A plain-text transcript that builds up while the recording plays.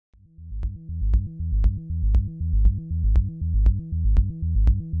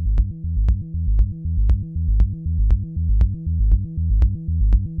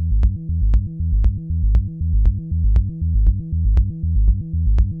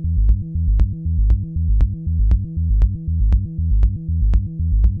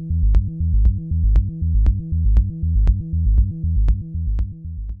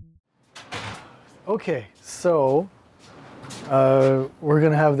Okay, so we're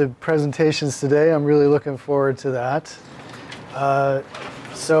going to have the presentations today. I'm really looking forward to that.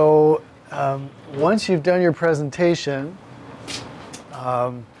 Once you've done your presentation,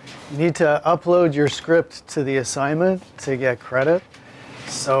 you need to upload your script to the assignment to get credit.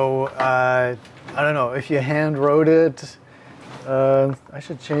 So I don't know, if you hand wrote it, I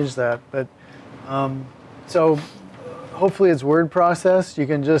should change that. But so hopefully it's word processed. You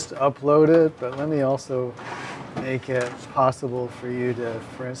can just upload it, but let me also make it possible for you to,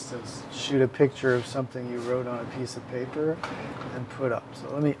 for instance, shoot a picture of something you wrote on a piece of paper and put up.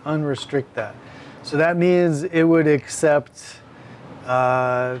 So let me unrestrict that. So that means it would accept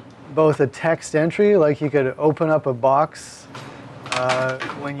both a text entry, like you could open up a box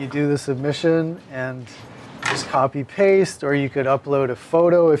when you do the submission and just copy paste, or you could upload a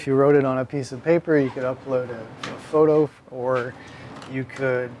photo. If you wrote it on a piece of paper, you could upload a photo, or you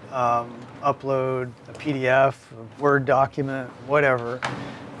could upload a PDF, a Word document, whatever,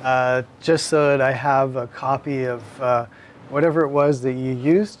 just so that I have a copy of whatever it was that you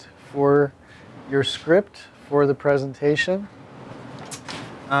used for your script for the presentation.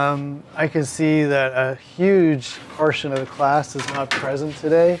 I can see that a huge portion of the class is not present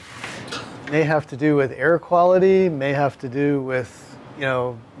today. May have to do with air quality, may have to do with, you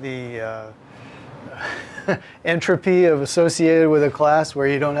know, the entropy associated with a class where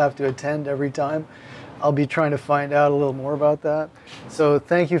you don't have to attend every time. I'll be trying to find out a little more about that. So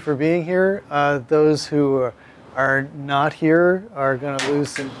thank you for being here. Those who are not here are going to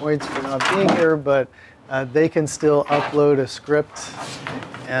lose some points for not being here, but they can still upload a script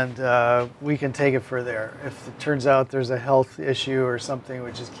and we can take it for there. If it turns out there's a health issue or something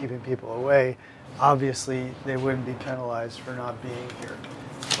which is keeping people away, obviously they wouldn't be penalized for not being here.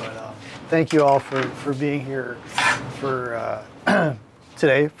 But thank you all for being here for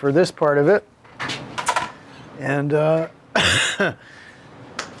today, for this part of it. And we're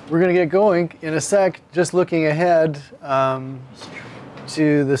going to get going in a sec, just looking ahead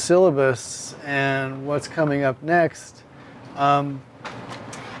to the syllabus and what's coming up next.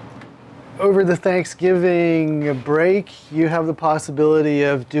 Over the Thanksgiving break, you have the possibility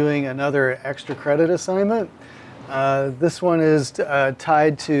of doing another extra credit assignment. This one is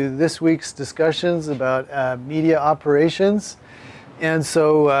tied to this week's discussions about media operations. And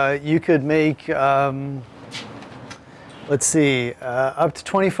so you could make, let's see, up to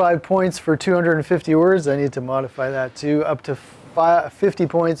 25 points for 250 words. I need to modify that too. Up to 50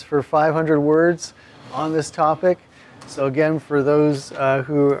 points for 500 words on this topic. So again, for those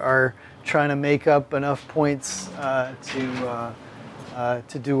who are trying to make up enough points to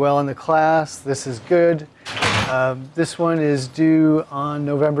do well in the class, this is good. This one is due on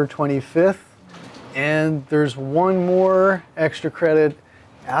November 25th, and there's one more extra credit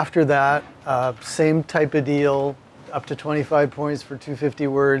after that, same type of deal, up to 25 points for 250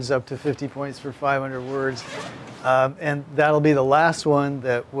 words, up to 50 points for 500 words, and that'll be the last one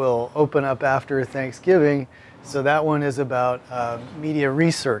that will open up after Thanksgiving. So that one is about media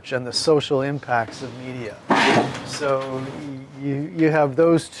research and the social impacts of media. So you have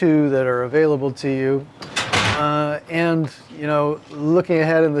those two that are available to you. And, you know, looking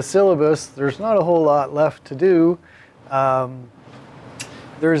ahead in the syllabus, there's not a whole lot left to do.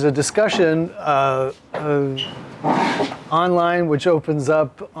 There's a discussion online which opens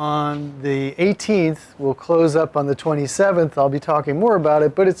up on the 18th. We'll close up on the 27th. I'll be talking more about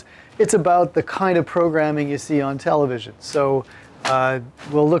it, but it's about the kind of programming you see on television. So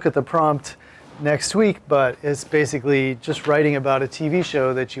we'll look at the prompt next week, but it's basically just writing about a TV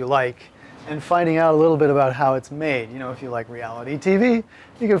show that you like and finding out a little bit about how it's made. You know, if you like reality TV,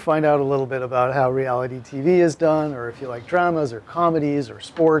 you can find out a little bit about how reality TV is done, or if you like dramas or comedies or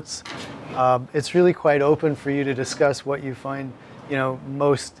sports. It's really quite open for you to discuss what you find, you know,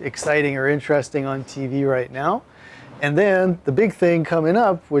 most exciting or interesting on TV right now. And then the big thing coming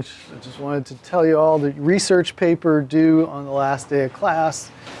up, which I just wanted to tell you all, the research paper due on the last day of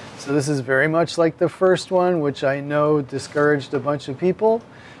class. So this is very much like the first one, which I know discouraged a bunch of people.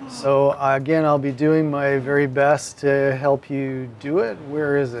 So again, I'll be doing my very best to help you do it.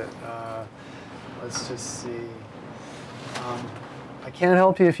 Where is it? Let's just see. I can't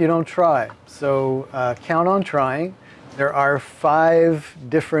help you if you don't try. So count on trying. There are 5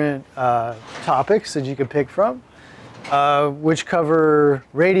 different topics that you could pick from, which cover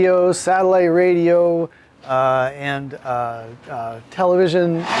radio, satellite radio, and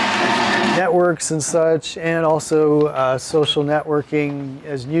television networks and such, and also social networking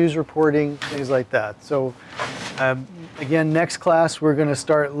as news reporting, things like that. So again, next class we're going to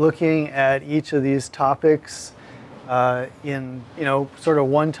start looking at each of these topics in sort of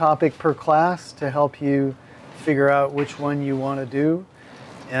one topic per class to help you figure out which one you want to do.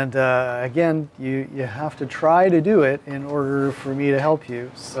 And again, you have to try to do it in order for me to help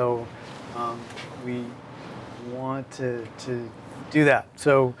you. So we want to do that.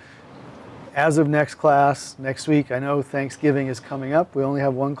 So as of next class, next week, I know Thanksgiving is coming up. We only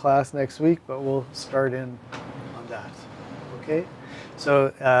have one class next week, but we'll start in on that. Okay?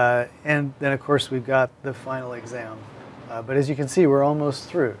 So, and then of course we've got the final exam. But as you can see, we're almost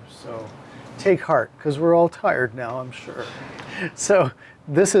through. So take heart, because we're all tired now, I'm sure. So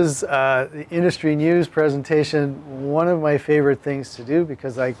this is the industry news presentation, one of my favorite things to do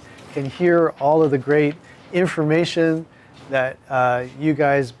because I can hear all of the great information that you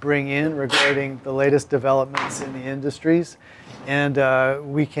guys bring in regarding the latest developments in the industries. And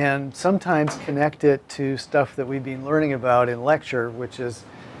we can sometimes connect it to stuff that we've been learning about in lecture, which is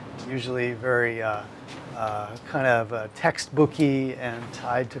usually very kind of textbooky and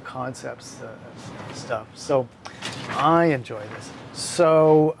tied to concepts stuff. So I enjoy this.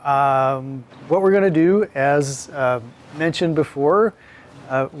 So what we're going to do, as mentioned before,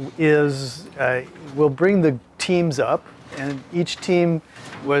 is we'll bring the teams up, and each team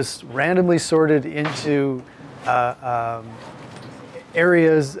was randomly sorted into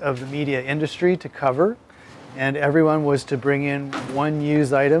areas of the media industry to cover, and everyone was to bring in one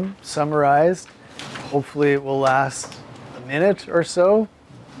news item summarized. Hopefully it will last a minute or so,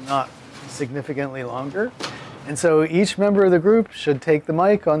 not significantly longer. And so each member of the group should take the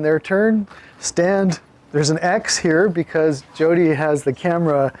mic on their turn, stand. There's an X here because Jody has the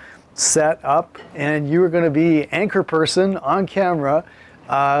camera set up, and you are going to be anchor person on camera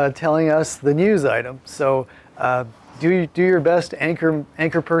telling us the news item. So do your best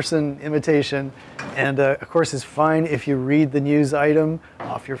anchor person imitation, and of course it's fine if you read the news item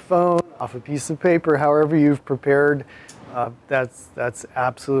off your phone, off a piece of paper, however you've prepared. That's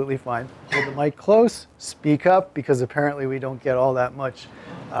absolutely fine. Hold the mic close, speak up, because apparently we don't get all that much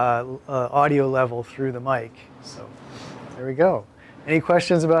audio level through the mic. So there we go. Any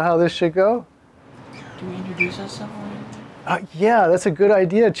questions about how this should go? Do we introduce ourselves? Yeah, that's a good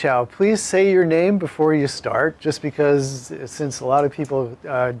idea, Chow. Please say your name before you start, just because since a lot of people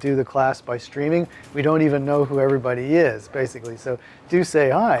do the class by streaming, we don't even know who everybody is, basically. So do say,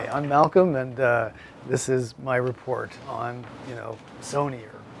 hi, I'm Malcolm, and this is my report on, Sony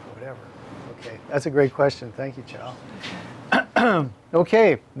or whatever. Okay, that's a great question. Thank you, Chow.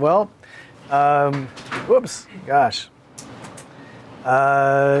 Okay, well, whoops, gosh.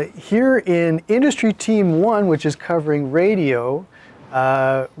 Here in Industry Team 1, which is covering radio,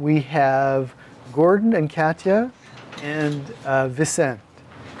 we have Gordon and Katya and Vicent.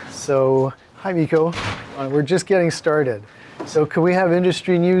 So, hi Miko, we're just getting started. So can we have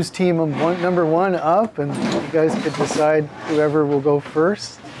Industry News Team number 1 up, and you guys could decide whoever will go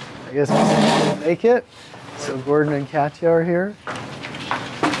first. I guess Vicent will make it. So Gordon and Katya are here.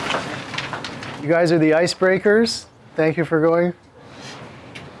 You guys are the icebreakers. Thank you for going.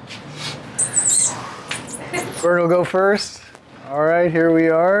 Gordon will go first. All right, here we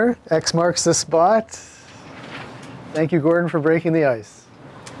are. X marks the spot. Thank you, Gordon, for breaking the ice.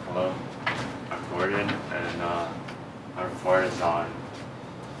 Hello, I'm Gordon, and my report is on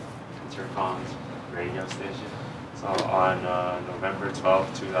Intercom's radio station. So on November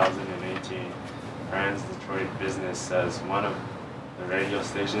 12, 2018, Trans Detroit Business says one of the radio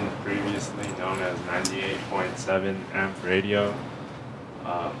stations previously known as 98.7 amp radio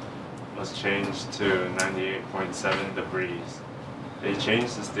was changed to 98.7 The Breeze. They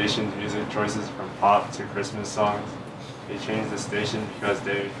changed the station's music choices from pop to Christmas songs. They changed the station because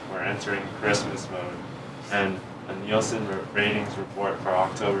they were entering Christmas mode. And a Nielsen ratings report for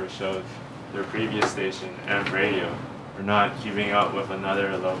October showed their previous station, Amp Radio, were not keeping up with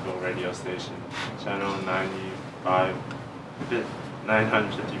another local radio station, Channel 955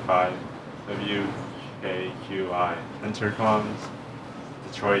 WKQI. Intercom's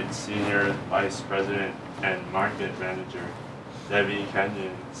Detroit Senior Vice President and Market Manager, Debbie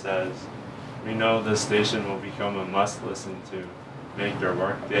Kenyon, says, "We know this station will become a must-listen to, make their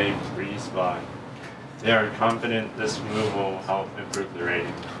workday breeze by. They are confident this move will help improve the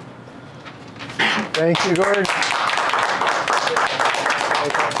rating." Thank you, Gordon.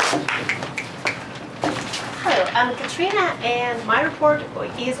 Hello, I'm Katrina, and my report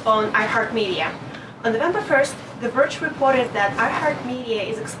is on iHeartMedia. On November 1st, The Verge reported that iHeartMedia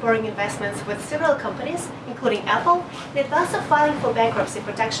is exploring investments with several companies, including Apple, in advance of filing for bankruptcy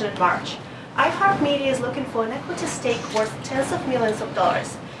protection in March. iHeartMedia is looking for an equity stake worth tens of millions of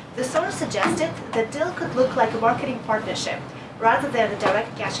dollars. The source suggested the deal could look like a marketing partnership, rather than a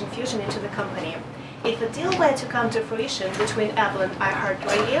direct cash infusion into the company. If a deal were to come to fruition between Apple and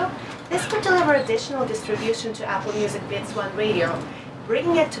iHeartRadio, this would deliver additional distribution to Apple Music Beats One Radio,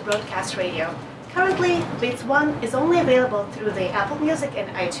 bringing it to broadcast radio. Currently, Beats One is only available through the Apple Music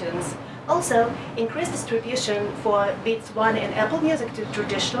and iTunes. Also, increased distribution for Beats One and Apple Music to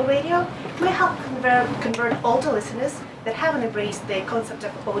traditional radio may help convert older listeners that haven't embraced the concept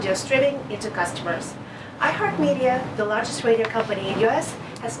of audio streaming into customers. iHeartMedia, the largest radio company in the US,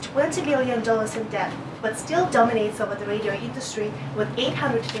 has $20 billion in debt, but still dominates over the radio industry with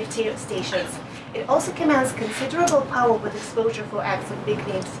 850 stations. It also commands considerable power with exposure for acts of big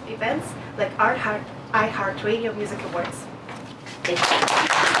names events like iHeartRadio Music Awards. Thank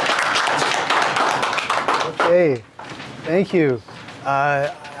you. Okay, thank you.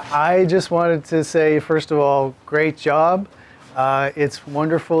 I just wanted to say, first of all, great job. It's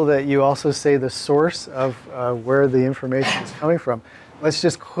wonderful that you also say the source of where the information is coming from. Let's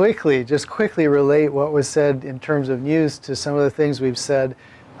just quickly relate what was said in terms of news to some of the things we've said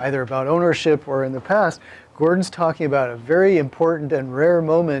either about ownership or in the past. Gordon's talking about a very important and rare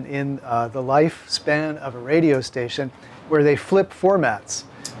moment in the lifespan of a radio station where they flip formats.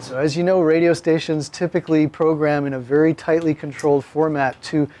 So as you know, radio stations typically program in a very tightly controlled format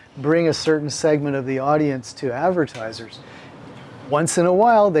to bring a certain segment of the audience to advertisers. Once in a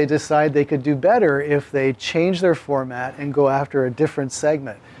while, they decide they could do better if they change their format and go after a different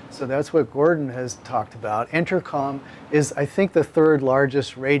segment. So that's what Gordon has talked about. Entercom is, I think, the third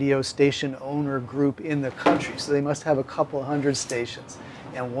largest radio station owner group in the country. So they must have a couple hundred stations.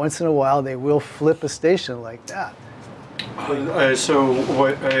 And once in a while, they will flip a station like that. So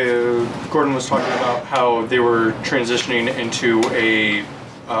what Gordon was talking about, how they were transitioning into a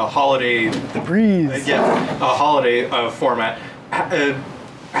holiday, The breeze. a holiday format.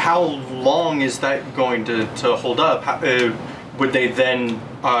 How long is that going to hold up? Would they then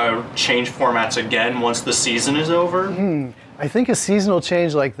change formats again once the season is over? I think a seasonal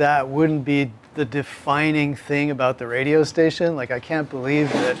change like that wouldn't be the defining thing about the radio station. Like, I can't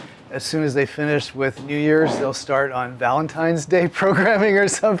believe that as soon as they finish with New Year's, they'll start on Valentine's Day programming or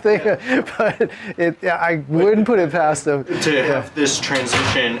something. But I wouldn't put it past them. To have this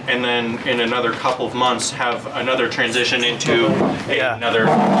transition and then in another couple of months have another transition into another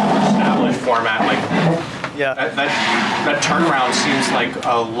established format. Like, that turnaround seems like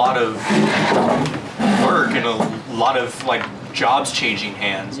a lot of work and a lot of like jobs changing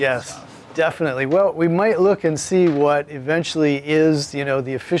hands. Yes. Definitely. Well, we might look and see what eventually is,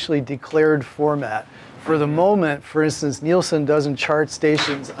 the officially declared format. For the moment, for instance, Nielsen doesn't chart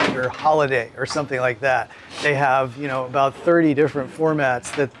stations under holiday or something like that. They have, about 30 different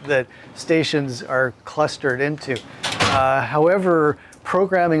formats that stations are clustered into. However,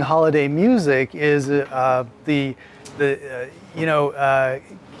 programming holiday music is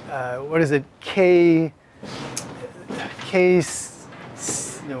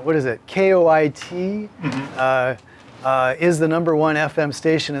what is it? KOIT is the #1 FM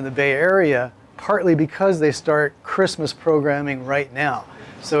station in the Bay Area, partly because they start Christmas programming right now.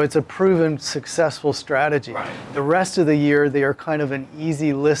 So it's a proven successful strategy. Right. The rest of the year, they are kind of an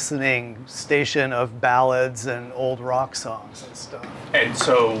easy listening station of ballads and old rock songs and stuff. And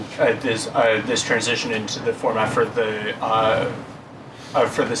so this transition into the format for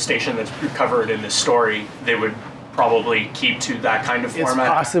the station that's covered in this story, they would probably keep to that kind of format?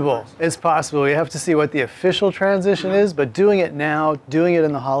 It's possible. It's possible. We have to see what the official transition is, but doing it now, doing it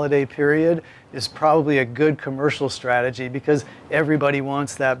in the holiday period, is probably a good commercial strategy because everybody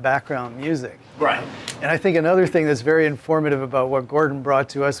wants that background music. Right. And I think another thing that's very informative about what Gordon brought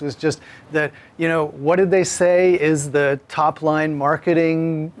to us was just that, what did they say is the top line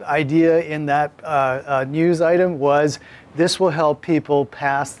marketing idea in that news item was, this will help people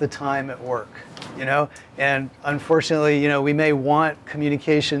pass the time at work. And unfortunately, we may want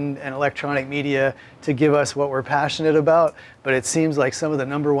communication and electronic media to give us what we're passionate about, but it seems like some of the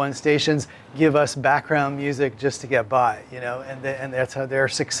 #1 stations give us background music just to get by, and that's how their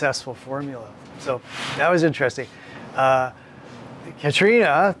successful formula. So that was interesting.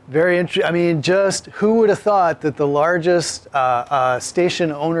 Katrina, very interesting. Just who would have thought that the largest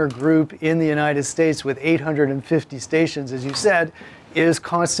station owner group in the United States with 850 stations, as you said, is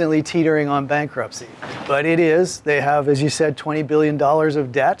constantly teetering on bankruptcy. But it is. They have, as you said, $20 billion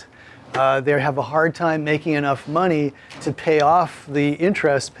of debt. They have a hard time making enough money to pay off the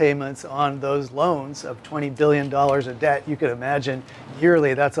interest payments on those loans of $20 billion of debt. You could imagine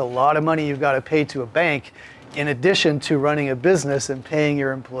yearly, that's a lot of money you've got to pay to a bank in addition to running a business and paying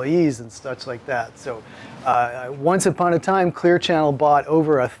your employees and such like that. So once upon a time, Clear Channel bought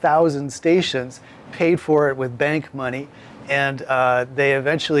over 1,000 stations, paid for it with bank money, And they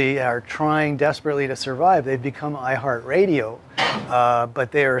eventually are trying desperately to survive. They've become iHeartRadio,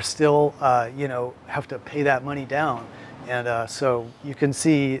 but they are still, you know, have to pay that money down. And so you can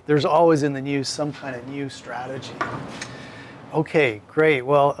see there's always in the news some kind of new strategy. Okay, great.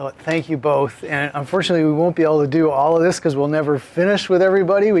 Well, thank you both. And unfortunately, we won't be able to do all of this because we'll never finish with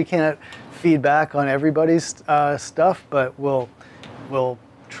everybody. We can't feed back on everybody's stuff, but we'll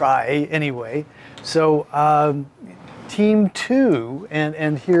try anyway. So team 2,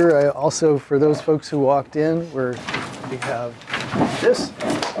 and here also for those folks who walked in, we have this.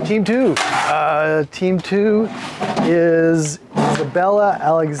 Team 2. Team 2 is Isabella,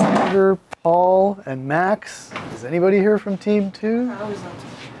 Alexander, Paul, and Max. Is anybody here from Team 2? I was not.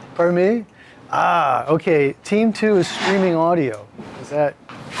 Pardon me? Okay. Team 2 is streaming audio. Is that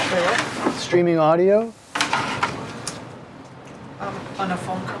streaming audio? On a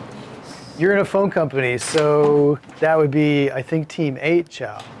phone company. You're in a phone company, so that would be, I think, Team 8,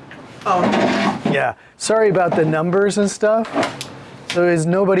 Chow. Oh. Yeah. Sorry about the numbers and stuff. So is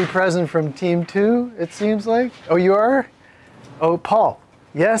nobody present from Team 2, it seems like? Oh, you are? Oh, Paul.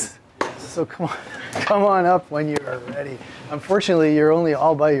 Yes? So come on up when you are ready. Unfortunately, you're only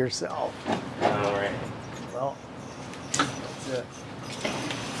all by yourself. All right. Well, that's it.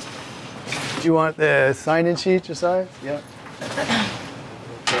 Do you want the sign-in sheet, Josiah? Yeah.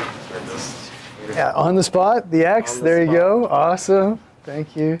 Yeah, on the spot, the X, there you go. Awesome.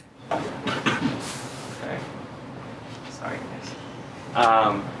 Thank you. Okay. Sorry,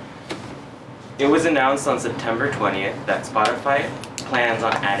 guys. It was announced on September 20th that Spotify plans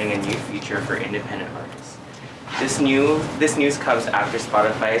on adding a new feature for independent artists. This news comes after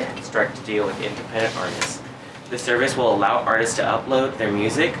Spotify struck a deal with independent artists. The service will allow artists to upload their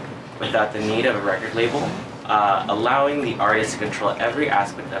music without the need of a record label, allowing the artists to control every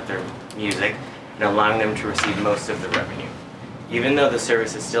aspect of their music and allowing them to receive most of the revenue. Even though the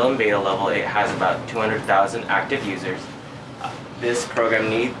service is still in beta level, it has about 200,000 active users. This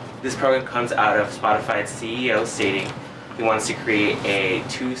program comes out of Spotify's CEO stating he wants to create a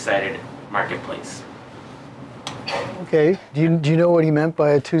two-sided marketplace. Okay. Do you know what he meant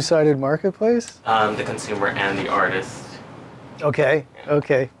by a two-sided marketplace? The consumer and the artist. Okay.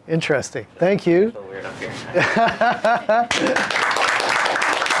 Okay. Interesting. Thank you. A little weird up here.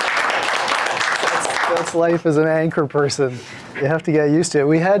 That's life as an anchor person. You have to get used to it.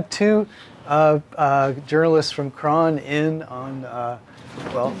 We had 2 journalists from Cron in on,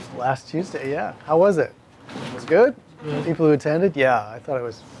 well, last Tuesday. Yeah. How was it? It was good? People who attended? Yeah. I thought it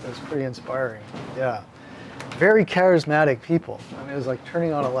was pretty inspiring. Yeah. Very charismatic people. I mean, it was like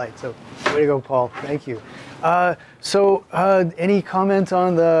turning on a light. So way to go, Paul. Thank you. Any comment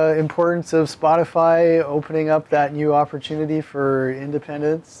on the importance of Spotify opening up that new opportunity for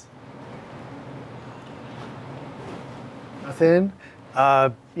independents? Nothing?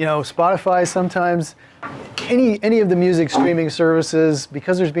 You know, Spotify sometimes, any of the music streaming services,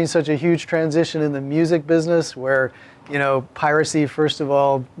 because there's been such a huge transition in the music business where, you know, piracy, first of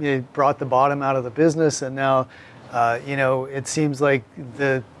all, it brought the bottom out of the business, and now, you know, it seems like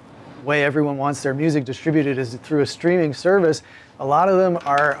the way everyone wants their music distributed is through a streaming service. A lot of them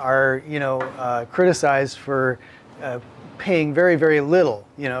are you know, criticized for paying very, very little,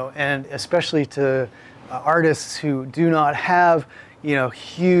 you know, and especially to artists who do not have, you know,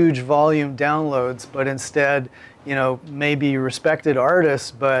 huge volume downloads, but instead, you know, maybe respected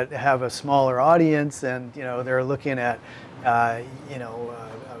artists, but have a smaller audience, and, you know, they're looking at, you know,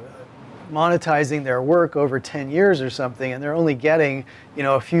 monetizing their work over 10 years or something, and they're only getting, you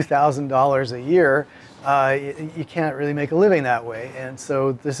know, a few $1,000s a year. You can't really make a living that way. And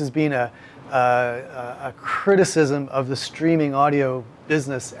so this has been a criticism of the streaming audio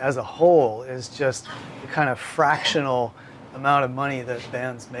business as a whole, is just the kind of fractional amount of money that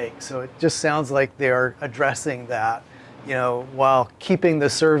bands make. So it just sounds like they are addressing that, you know, while keeping the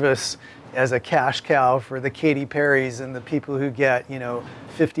service as a cash cow for the Katy Perrys and the people who get, you know,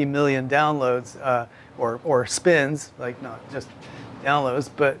 50 million downloads or spins, like not just downloads,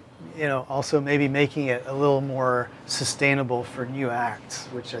 but, you know, also maybe making it a little more sustainable for new acts,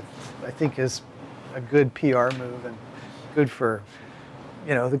 which I think is a good PR move and good for,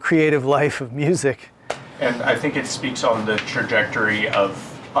 you know, the creative life of music. And I think it speaks on the trajectory of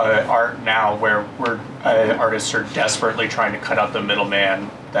art now, where artists are desperately trying to cut out the middleman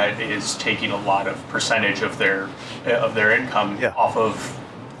that is taking a lot of percentage of their income off of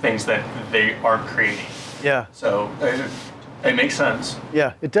things that they aren't creating. Yeah. So it makes sense.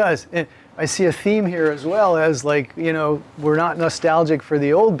 Yeah, it does. And I see a theme here as well as, like, you know, we're not nostalgic for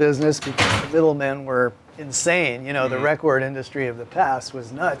the old business because the middlemen were insane. You know, the record industry of the past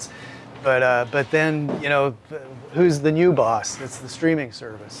was nuts. But then, you know, who's the new boss? It's the streaming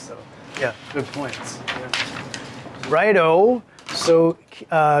service. So, yeah, good points. Yeah. Righto. So,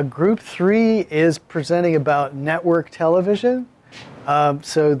 group 3 is presenting about network television.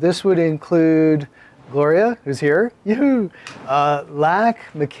 So this would include Gloria, who's here, Lack,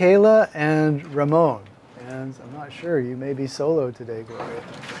 Michaela, and Ramon. And I'm not sure, you may be solo today, Gloria.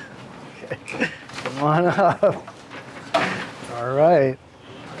 Okay, come on up. All right.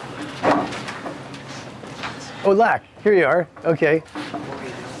 Oh, Lack, here you are. Okay.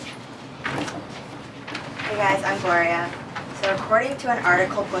 Hey guys, I'm Gloria. So according to an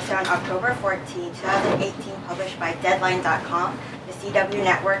article posted on October 14, 2018, published by Deadline.com, the CW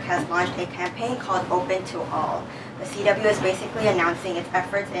network has launched a campaign called Open to All. The CW is basically announcing its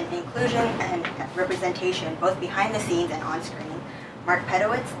efforts in inclusion and representation, both behind the scenes and on screen. Mark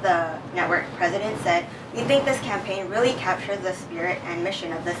Pedowitz, the network president, said, "We think this campaign really captures the spirit and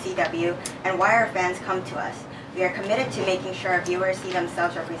mission of the CW and why our fans come to us. We are committed to making sure our viewers see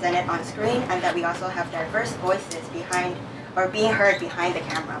themselves represented on screen and that we also have diverse voices behind or being heard behind the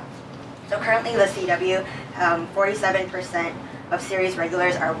camera." So currently the CW, 47% of series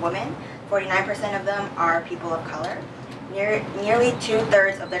regulars are women, 49% of them are people of color. Nearly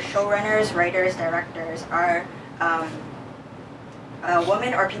 2/3 of the showrunners, writers, directors are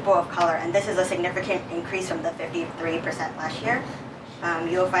women or people of color, and this is a significant increase from the 53% last year.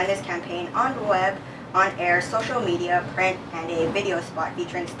 You'll find this campaign on the web, on air, social media, print, and a video spot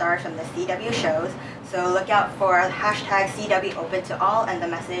featuring stars from the CW shows. So look out for hashtag CW Open to All and the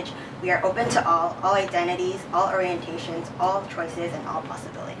message, "We are open to all identities, all orientations, all choices, and all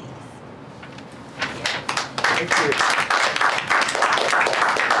possibilities." Thank you.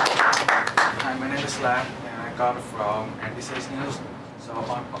 Hi, my name is Lam, and I got it from NBC News. So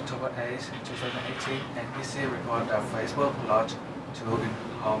on October 8, 2018, NBC reported that Facebook launched two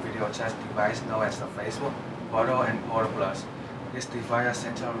in-home video chat devices known as the Facebook Portal and Portal Plus. This device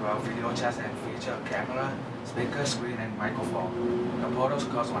centers around video chats and feature a camera, speaker, screen, and microphone. The Portals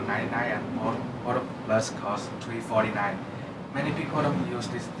cost $199 and Portal Plus costs $349. Many people don't use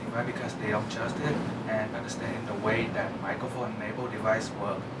this device because they don't trust it and understand the way that microphone-enabled devices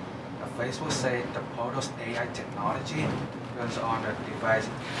work. The Facebook said the Portal's AI technology runs on the device,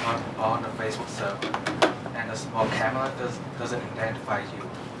 not on the Facebook server, and the small camera doesn't identify you.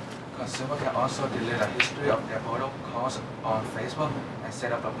 Consumers can also delete a history of their Portal calls on Facebook and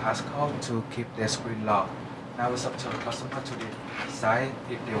set up a passcode to keep their screen locked. Now it's up to the customer to decide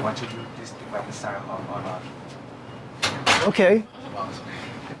if they want to use this device inside home or not. Okay.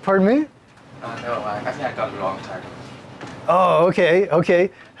 Pardon me? No, I think I got the wrong title. Oh, okay, okay.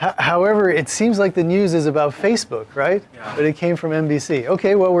 However, it seems like the news is about Facebook, right? Yeah. But it came from NBC.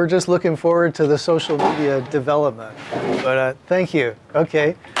 Okay, well, we're just looking forward to the social media development. But thank you.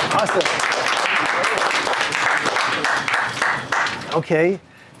 Okay, awesome. Okay.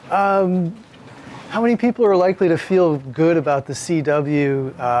 How many people are likely to feel good about the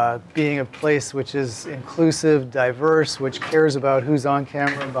CW being a place which is inclusive, diverse, which cares about who's on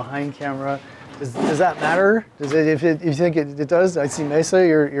camera and behind camera? Does that matter? Does it, if you think it does? I see Mesa,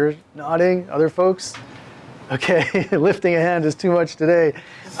 you're nodding. Other folks? Okay, lifting a hand is too much today.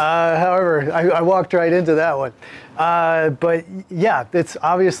 However, I walked right into that one. But yeah, it's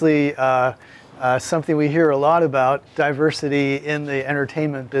obviously something we hear a lot about, diversity in the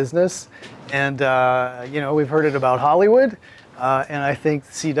entertainment business. And you know, we've heard it about Hollywood. And I think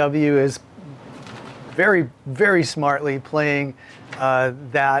CW is very, very smartly playing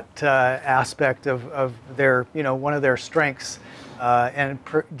that aspect of their, you know, one of their strengths.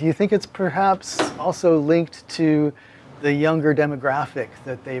 Do you think it's perhaps also linked to the younger demographic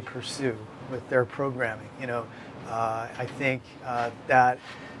that they pursue with their programming? You know, I think that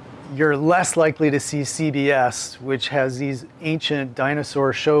you're less likely to see CBS, which has these ancient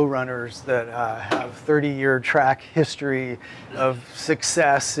dinosaur showrunners that have 30-year track history of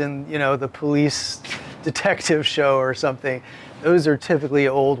success in, you know, the police detective show or something. Those are typically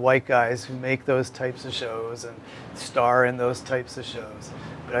old white guys who make those types of shows and star in those types of shows.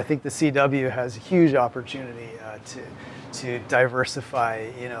 But I think the CW has a huge opportunity to diversify,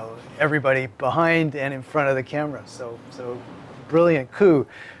 you know, everybody behind and in front of the camera. So brilliant coup.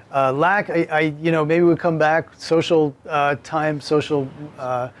 Lack, you know, maybe we'll come back, social social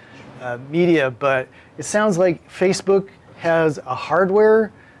media, but it sounds like Facebook has a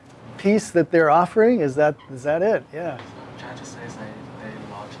hardware piece that they're offering. Is that it? Yeah. I'm trying to say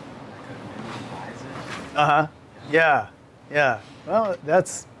they launched like a new device. Uh-huh. Yeah. Yeah. Well,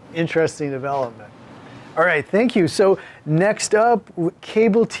 that's interesting development. All right, thank you. So next up,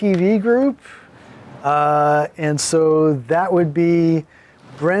 cable TV group. And so that would be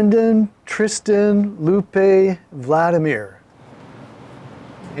Brendan, Tristan, Lupe, Vladimir.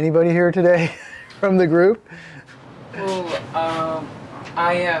 Anybody here today from the group? Well,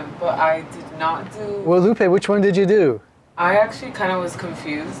 I am, but I did not do. Well, Lupe, which one did you do? I actually kind of was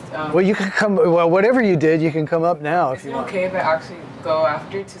confused. Well, you can come. Well, whatever you did, you can come up now if you want. Is it okay if I actually go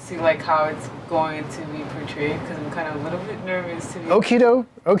after to see like how it's going to be portrayed? Because I'm kind of a little bit nervous to be. Okido.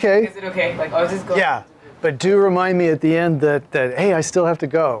 Okay. Is it okay? Like I'll just go. Yeah, but do remind me at the end that hey, I still have to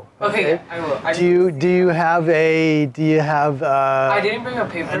go. Okay, yeah, I will. Do you have I didn't bring a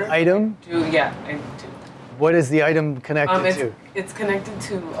paper. an item? Yeah, I do. What is the item connected to? It's connected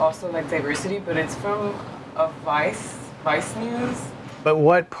to also like diversity, but it's from a Vice News. But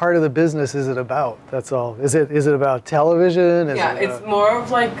what part of the business is it about? That's all. Is it about television? Yeah, it's more of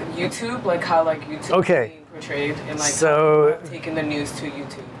like YouTube, like how like YouTube is being portrayed, and like so how taking the news to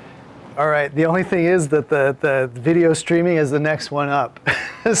YouTube. All right. The only thing is that the video streaming is the next one up.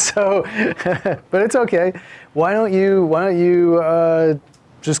 So, but it's okay. Why don't you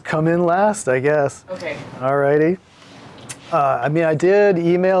just come in last, I guess. Okay. All righty. I mean, I did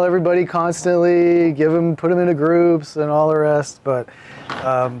email everybody constantly, put them into groups and all the rest, but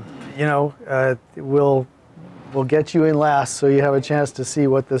you know, we'll get you in last so you have a chance to see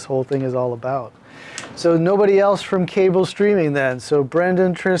what this whole thing is all about. So nobody else from cable streaming then. So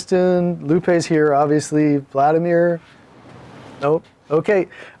Brendan, Tristan, Lupe's here, obviously. Vladimir? Nope. Okay.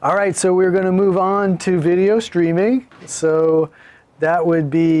 All right. So we're going to move on to video streaming. So that would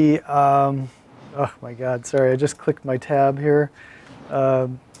be, oh my God, sorry, I just clicked my tab here.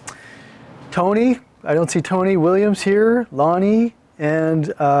 Tony, I don't see Tony Williams here, Lonnie,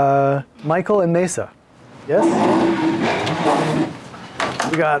 and Michael and Mesa. Yes?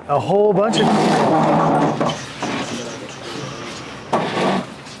 We got a whole bunch of people.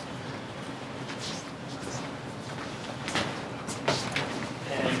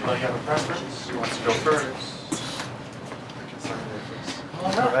 Anybody have a preference? Who wants to go first?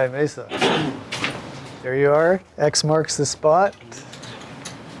 All right, Mesa. There you are. X marks the spot.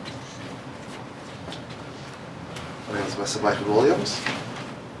 My name is Mesa Michael Williams.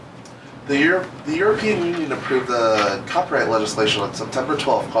 The European Union approved the copyright legislation on September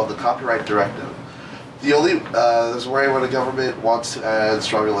 12th called the Copyright Directive. This is where when a government wants to add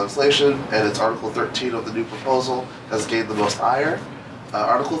stronger legislation, and it's Article 13 of the new proposal has gained the most ire.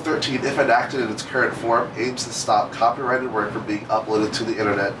 Article 13, if enacted in its current form, aims to stop copyrighted work from being uploaded to the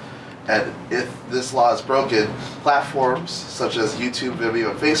internet. And if this law is broken, platforms such as YouTube, Vimeo,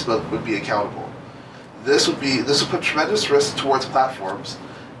 and Facebook would be accountable. This would put tremendous risk towards platforms,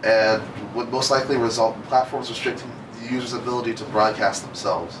 and would most likely result in platforms restricting the user's ability to broadcast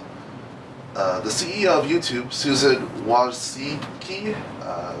themselves. The CEO of YouTube, Susan Wojcicki,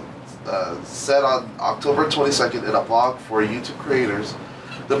 said on October 22nd in a blog for YouTube creators,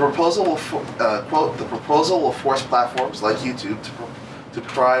 the proposal will, quote, the proposal will force platforms like YouTube to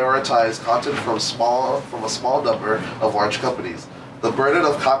prioritize content from a small number of large companies. The burden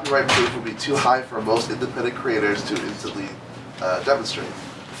of copyright proof will be too high for most independent creators to instantly demonstrate.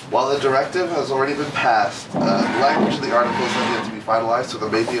 While the directive has already been passed, the language of the articles have yet to be finalized, so there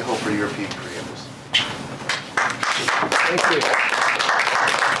may be a hope for European creators. Thank you.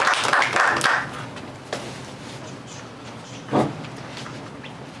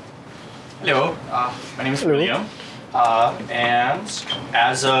 Hello, my name is William, and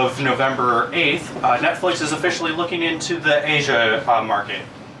as of November 8th, Netflix is officially looking into the Asia market.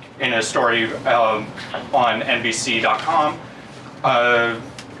 In a story on NBC.com,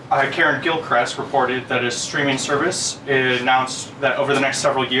 Karen Gilchrist reported that a streaming service announced that over the next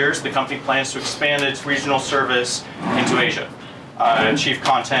several years, the company plans to expand its regional service into Asia. Chief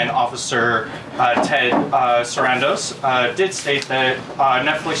Content Officer Ted Sarandos did state that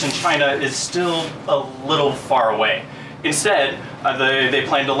Netflix in China is still a little far away. Instead, they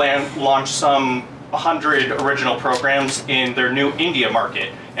plan to launch some 100 original programs in their new India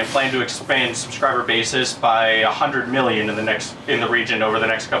market and plan to expand subscriber bases by 100 million in the region over the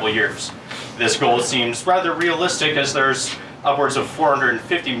next couple of years. This goal seems rather realistic as there's upwards of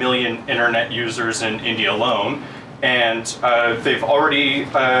 450 million internet users in India alone, and they've already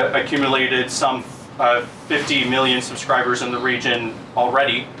accumulated some 50 million subscribers in the region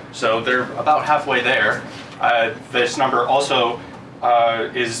already, so they're about halfway there. This number also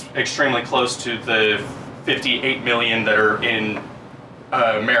is extremely close to the 58 million that are in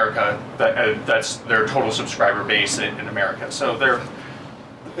America. That's their total subscriber base in America. So they're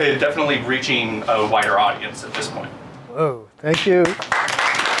definitely reaching a wider audience at this point. Whoa, thank you.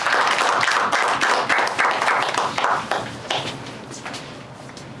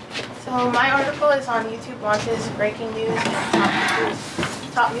 So my article is on YouTube launches breaking news and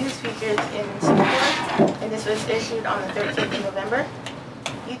top top news features in Singapore, and this was issued on the 13th of November.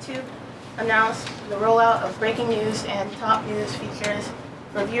 YouTube announced the rollout of breaking news and top news features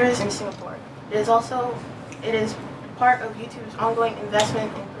for viewers in Singapore. It is part of YouTube's ongoing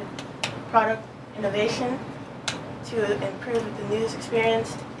investment in product innovation to improve the news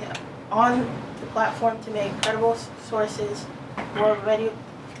experience on the platform to make credible sources more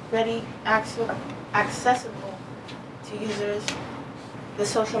accessible to users, the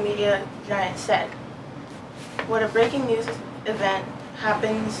social media giant said. When a breaking news event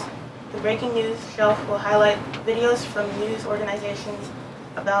happens, the breaking news shelf will highlight videos from news organizations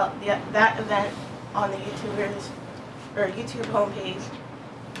about that event on the YouTube homepage.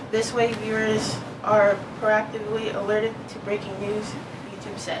 This way, viewers are proactively alerted to breaking news,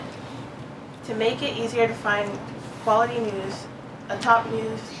 YouTube said. To make it easier to find quality news, a top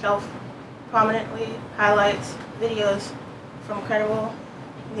news shelf prominently highlights videos from credible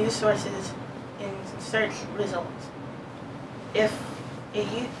news sources in search results. If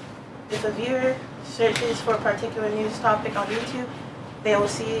a viewer searches for a particular news topic on YouTube, they will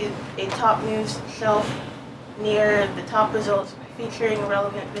see a top news shelf near the top results featuring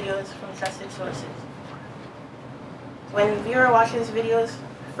relevant videos from trusted sources. When the viewer watches videos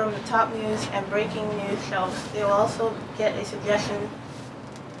from the top news and breaking news shelves, they will also get a suggestion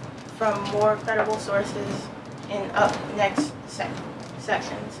from more credible sources in up next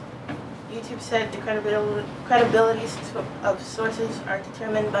sections. YouTube said the credibility of sources are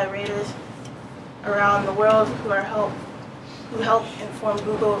determined by raters around the world who help inform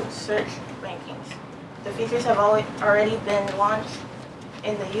Google search rankings. The features have already been launched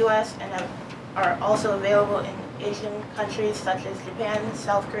in the US and are also available in Asian countries such as Japan,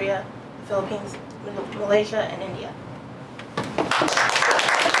 South Korea, the Philippines, Malaysia, and India.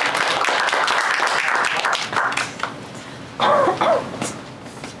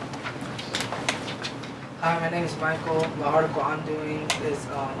 Hi, my name is Michael. The article I'm doing is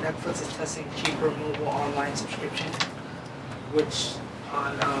Netflix is testing cheaper mobile online subscriptions, which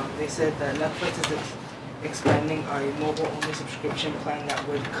they said that Netflix is expanding a mobile-only subscription plan that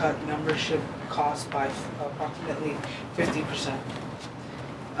would cut membership costs by approximately 50%.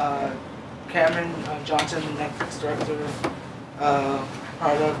 Cameron Johnson, the Netflix director,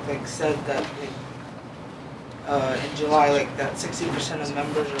 product, said that in July, that 60% of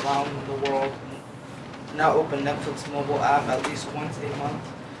members around the world now open Netflix mobile app at least once a month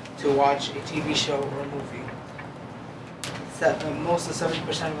to watch a TV show or a movie. Most of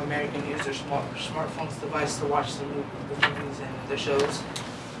 70% of American use their smartphones device to watch the movies and the shows.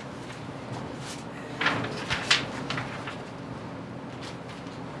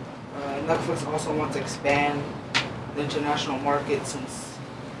 Netflix also wants to expand the international market since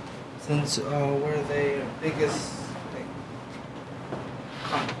we're the biggest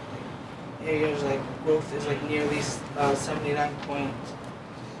areas growth is nearly 79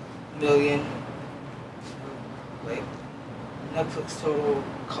 million. Netflix total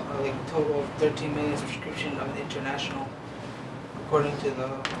of 13 million subscription of the international, according to the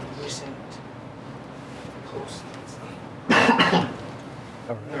recent post.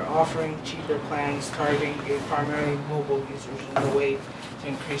 They're offering cheaper plans targeting primarily mobile users in a way to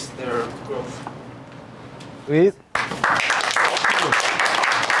increase their growth. Sweet.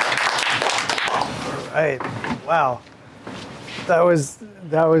 All right. Wow. That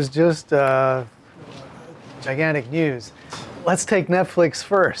was just gigantic news. Let's take Netflix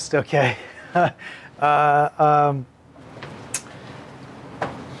first, okay? I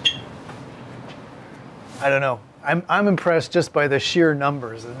don't know. I'm impressed just by the sheer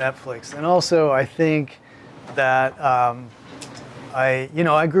numbers of Netflix, and also I think that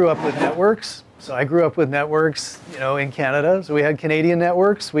I grew up with networks. So I grew up with networks, in Canada. So we had Canadian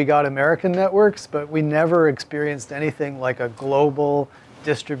networks, we got American networks, but we never experienced anything like a global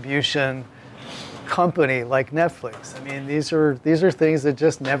distribution company like Netflix. I mean, these are things that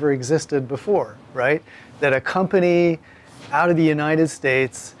just never existed before, right? That a company out of the United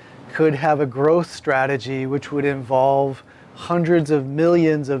States could have a growth strategy which would involve hundreds of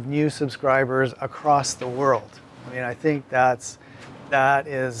millions of new subscribers across the world. I mean, I think that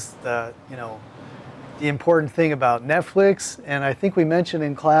is the important thing about Netflix. And I think we mentioned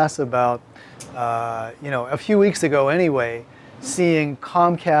in class about a few weeks ago anyway, seeing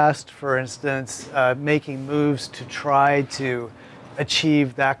Comcast, for instance, making moves to try to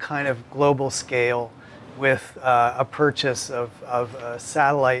achieve that kind of global scale with a purchase of a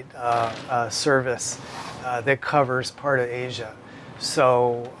satellite service that covers part of Asia.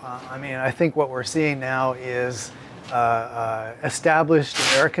 So, I think what we're seeing now is established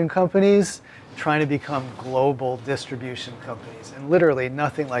American companies trying to become global distribution companies. And literally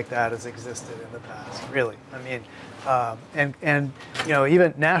nothing like that has existed in the past, really. I mean, and you know,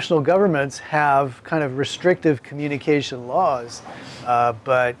 even national governments have kind of restrictive communication laws,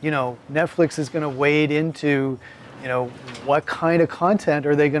 but you know, Netflix is going to wade into, you know, what kind of content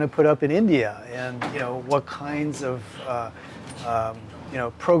are they going to put up in India, and you know, what kinds of you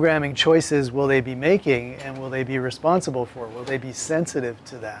know, programming choices will they be making, and will they be responsible for? Will they be sensitive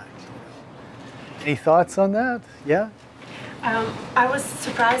to that? You know? Any thoughts on that? Yeah. I was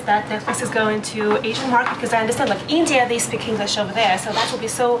surprised that Netflix is going to Asian market, because I understand like India, they speak English over there, so that will be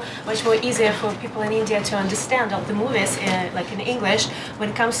so much more easier for people in India to understand of the movies like in English. When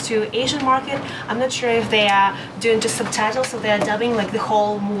it comes to Asian market, I'm not sure if they are doing just subtitles, so they are dubbing like the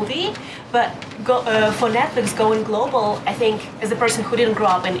whole movie. But for Netflix going global, I think as a person who didn't grow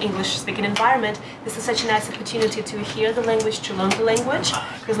up in English-speaking environment, this is such a nice opportunity to hear the language, to learn the language.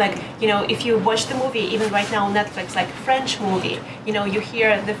 Because like, you know, if you watch the movie, even right now on Netflix, like French movie, you know, you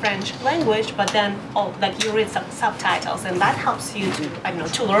hear the French language, but then like you read some subtitles, and that helps you to, I don't know,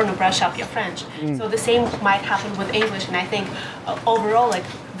 to learn or brush up your French. So the same might happen with English, and I think overall, like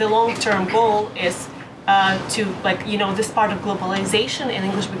the long-term goal is to, like, you know, this part of globalization and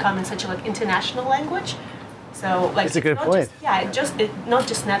English becoming such a like international language. So like, it's a good point. Not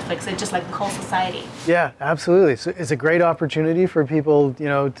just Netflix, it's just like the whole society. Yeah, absolutely. So it's a great opportunity for people, you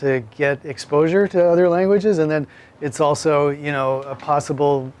know, to get exposure to other languages, and then it's also, you know, a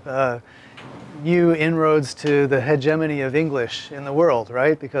possible new inroads to the hegemony of English in the world,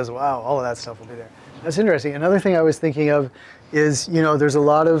 right? Because wow, all of that stuff will be there. That's interesting. Another thing I was thinking of is, you know, there's a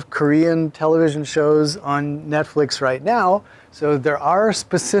lot of Korean television shows on Netflix right now. So there are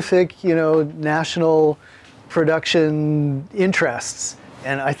specific, you know, national production interests.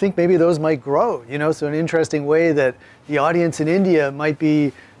 And I think maybe those might grow, you know, so an interesting way that the audience in India might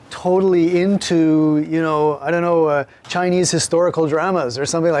be totally into, you know, I don't know, Chinese historical dramas or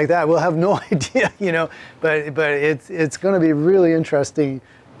something like that. We'll have no idea, you know, but it's going to be really interesting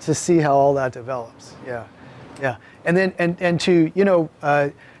to see how all that develops. Yeah, yeah. And then, and to, you know,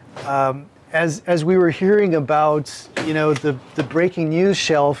 as we were hearing about, you know, the breaking news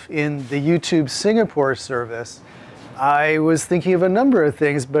shelf in the YouTube Singapore service, I was thinking of a number of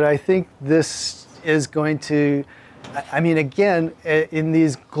things, but I think this is going to, I mean, again, in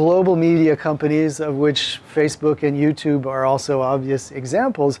these global media companies, of which Facebook and YouTube are also obvious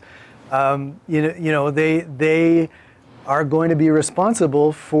examples, you know, they are going to be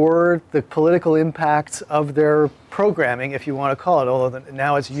responsible for the political impacts of their programming, if you want to call it, although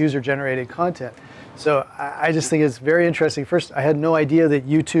now it's user-generated content. So I just think it's very interesting. First, I had no idea that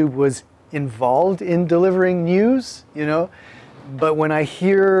YouTube was involved in delivering news, you know, but when I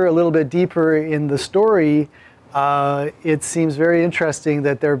hear a little bit deeper in the story, it seems very interesting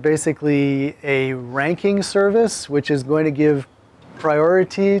that they're basically a ranking service, which is going to give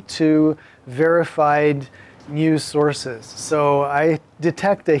priority to verified news sources. So I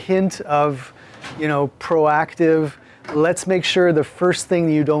detect a hint of, you know, proactive, let's make sure the first thing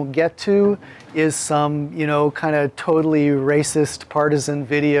you don't get to is some, you know, kind of totally racist partisan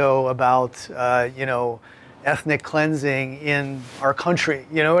video about, you know, ethnic cleansing in our country.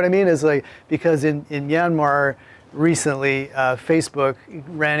 You know what I mean? It's like, because in Myanmar recently, Facebook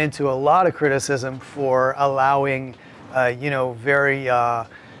ran into a lot of criticism for allowing, you know, very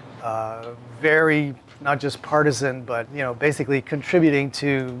not just partisan, but, you know, basically contributing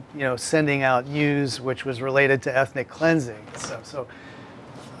to, you know, sending out news which was related to ethnic cleansing and stuff. So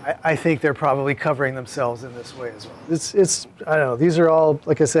I think they're probably covering themselves in this way as well. It's I don't know, these are all,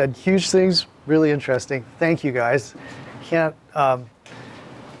 like I said, huge things, really interesting. Thank you guys. Can't,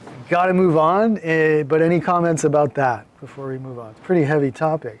 got to move on, but any comments about that before we move on? Pretty heavy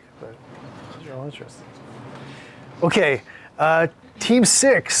topic, but these are all interesting. Okay. Team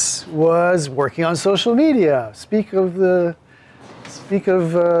 6 was working on social media. Speak of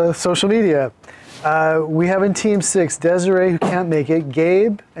social media. We have in Team 6 Desiree, who can't make it,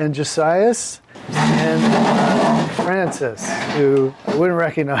 Gabe and Josias, and Francis, who I wouldn't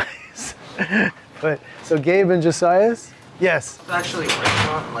recognize. But so Gabe and Josias. Yes. I'm actually working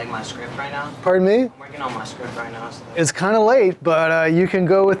on like my script right now. Pardon me? I'm working on my script right now. So. It's kind of late, but you can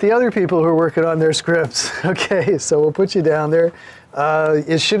go with the other people who are working on their scripts. Okay, so we'll put you down there.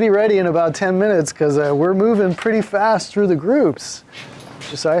 It should be ready in about 10 minutes because we're moving pretty fast through the groups.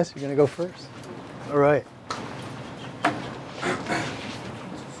 Josias, you're going to go first? All right.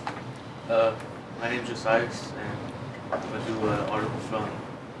 My name is Josias, and I'm going to do an article from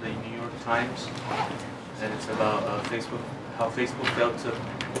the New York Times, and it's about how Facebook failed to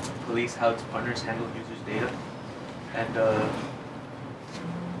police how its partners handle users' data. And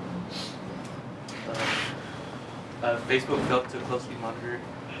Facebook failed to closely monitor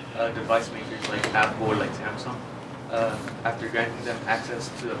device makers like Apple or like Samsung after granting them access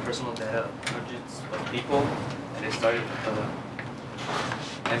to the personal data of hundreds of people, and it started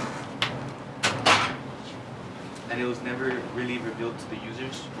and it was never really revealed to the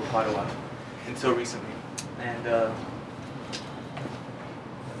users for quite a while until recently. And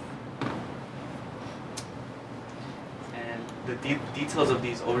the details of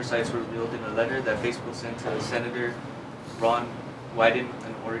these oversights were revealed in a letter that Facebook sent to Senator Ron Wyden,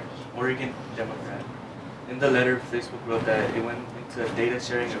 an Oregon Democrat. In the letter, Facebook wrote that it went into a data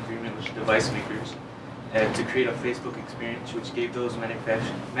sharing agreement with device makers to create a Facebook experience which gave those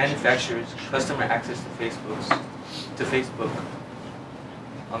manufacturers customer access to Facebook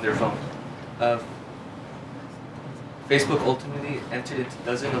on their phone. Facebook ultimately entered into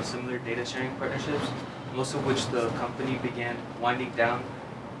dozens of similar data sharing partnerships, most of which the company began winding down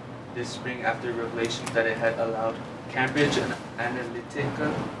this spring after revelations that it had allowed Cambridge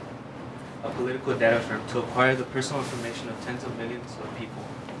Analytica, a political data firm, to acquire the personal information of tens of millions of people.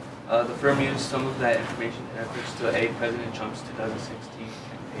 The firm used some of that information in efforts to aid President Trump's 2016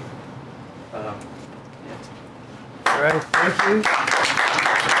 campaign. Yeah. All right, thank you.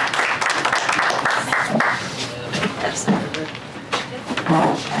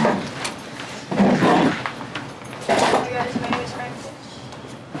 Hi guys, my name is Francis.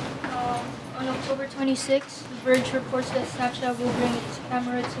 On October 26th, The Verge reports that Snapchat will bring its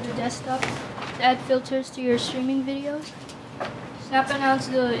camera to the desktop to add filters to your streaming videos. Snap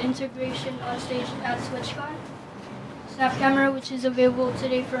announced the integration on stage at TwitchCon. Snap Camera, which is available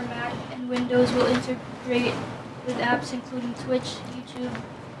today for Mac and Windows, will integrate with apps including Twitch, YouTube,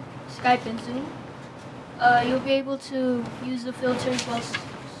 Skype, and Zoom. You'll be able to use the filters while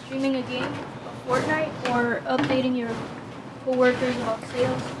streaming a game, Fortnite, or updating your coworkers about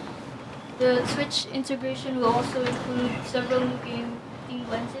sales. The Twitch integration will also include several new game-themed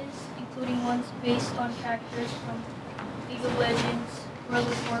lenses, including ones based on characters from League of Legends, World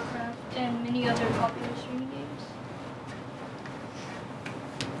of Warcraft, and many other popular streaming games.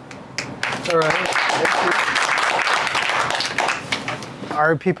 All right.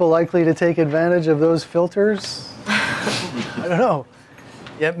 Are people likely to take advantage of those filters? I don't know.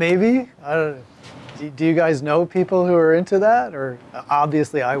 Yeah, maybe. I don't know. Do you guys know people who are into that? Or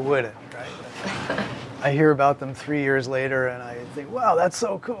obviously I wouldn't, right? I hear about them 3 years later and I think, wow, that's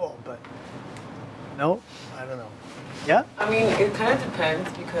so cool. But no, I don't know. Yeah? I mean, it kind of depends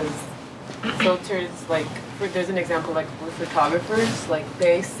because filters, like, there's an example, like, with photographers, like,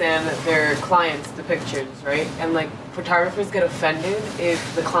 they send their clients the pictures, right? And, like, photographers get offended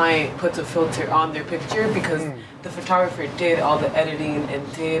if the client puts a filter on their picture because the photographer did all the editing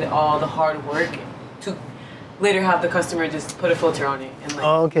and did all the hard work to later have the customer just put a filter on it. And, like,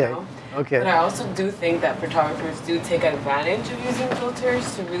 okay. You know? Okay. But I also do think that photographers do take advantage of using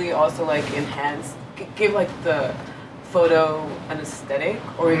filters to really also, like, enhance, give, like, the photo an aesthetic,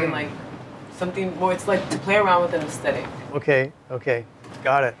 or even, like, something more. It's like to play around with an aesthetic. Okay, okay,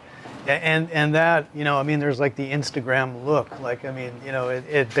 got it. And that, you know, I mean, there's like the Instagram look. Like, I mean, you know,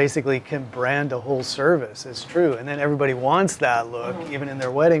 it basically can brand a whole service. It's true. And then everybody wants that look, even in their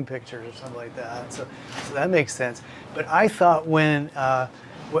wedding pictures or something like that. So that makes sense. But I thought I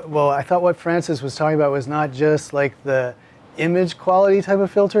thought what Francis was talking about was not just like the image quality type of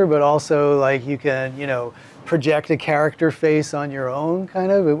filter, but also like you can, you know, project a character face on your own,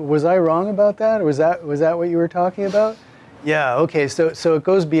 kind of. Was I wrong about that? Or was that what you were talking about? Yeah. Okay. So it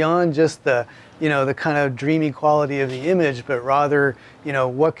goes beyond just the, you know, the kind of dreamy quality of the image, but rather, you know,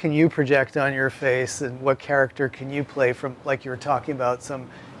 what can you project on your face and what character can you play from, like you were talking about, some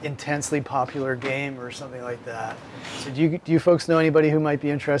intensely popular game or something like that. So do you folks know anybody who might be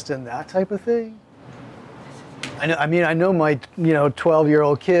interested in that type of thing? I know my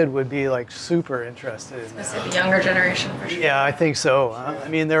 12-year-old kid would be like super interested in that. The younger generation for sure. Yeah, I think so. I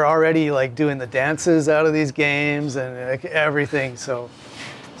mean, they're already like doing the dances out of these games and like, everything. So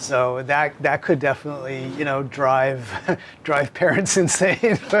that could definitely, you know, drive parents insane.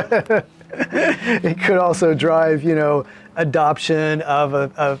 It could also drive, you know, adoption of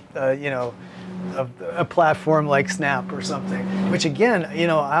a platform like Snap or something, which again, you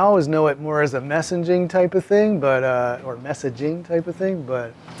know, I always know it more as a messaging type of thing, but or messaging type of thing,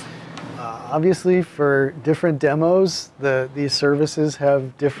 but obviously for different demos, these services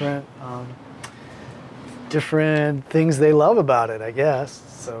have different things they love about it, I guess.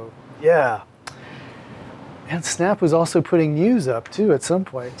 So yeah, and Snap was also putting news up too at some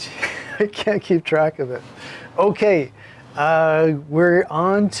point. I can't keep track of it. Okay. We're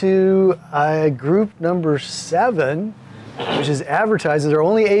on to group number 7, which is advertisers. There are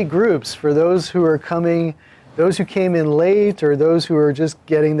only 8 groups for those who are coming those who came in late or those who are just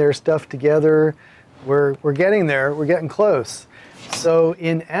getting their stuff together, we're getting there. We're getting close. So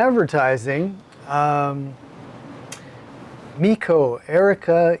in advertising, Miko,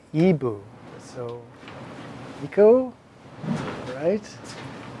 Erica Ibu. So Miko, right?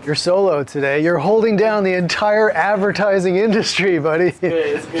 You're solo today. You're holding down the entire advertising industry, buddy.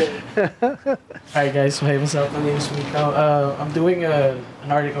 It's good. Hi guys, hey, what's up? My name is Miko. I'm doing an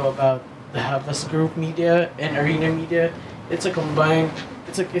article about the Havas Group Media and Arena Media. It's a combined,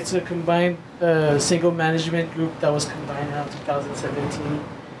 single management group that was combined around 2017.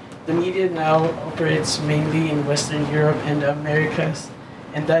 The media now operates mainly in Western Europe and the Americas,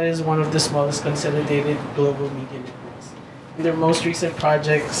 and that is one of the smallest consolidated global media networks. In their most recent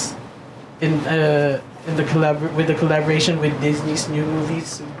projects, with the collaboration with Disney's new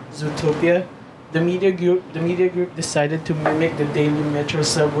movies Zootopia, the media group decided to mimic the daily metro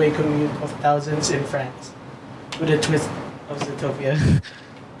subway commute of thousands in France, with a twist of Zootopia.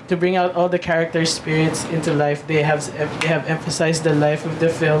 To bring out all the characters' spirits into life, they have emphasized the life of the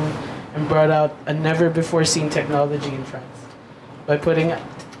film and brought out a never-before-seen technology in France by putting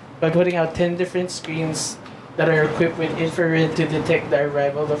out 10 different screens that are equipped with infrared to detect the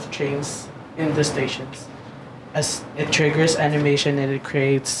arrival of trains in the stations. As it triggers animation and it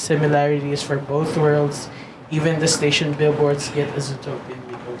creates similarities for both worlds, even the station billboards get a Zootopian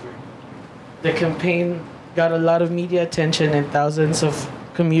makeover. The campaign got a lot of media attention and thousands of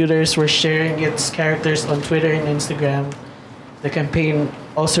commuters were sharing its characters on Twitter and Instagram. The campaign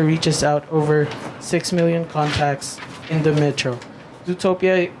also reaches out over 6 million contacts in the metro.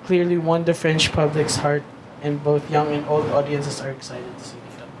 Zootopia clearly won the French public's heart, and both young and old audiences are excited to see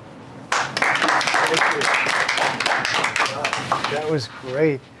the film. That was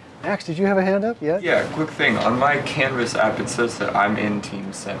great. Max, did you have a hand up yet? Yeah, quick thing. On my Canvas app, it says that I'm in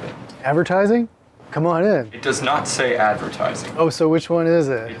Team 7. Advertising? Come on in. It does not say advertising. Oh, so which one is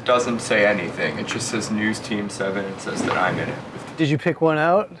it? It doesn't say anything. It just says News Team 7. It says that I'm in it. Did you pick one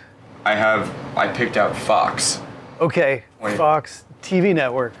out? I picked out Fox. Okay, Fox TV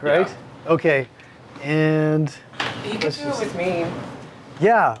network, right? Yeah. Okay, and... You can do it with me.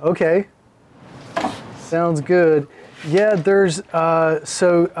 Yeah, okay. Sounds good. Yeah, there's, yeah,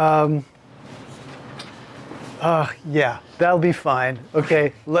 that'll be fine.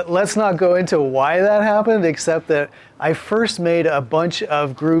 Okay, let's not go into why that happened, except that I first made a bunch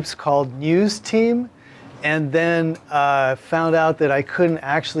of groups called News Team, and then found out that I couldn't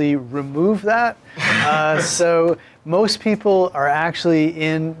actually remove that. So most people are actually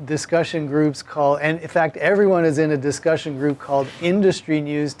in discussion groups called, and in fact, everyone is in a discussion group called Industry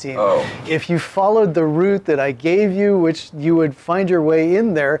News Team. Oh. If you followed the route that I gave you, which you would find your way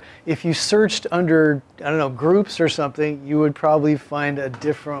in there, if you searched under, I don't know, groups or something, you would probably find a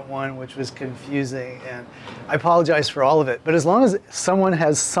different one, which was confusing. And I apologize for all of it. But as long as someone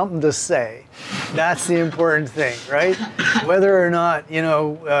has something to say, that's the important thing, right? Whether or not, you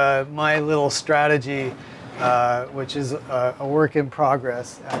know, my little strategy, which is a work in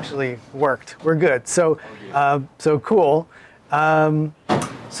progress, actually worked. We're good. So, so cool.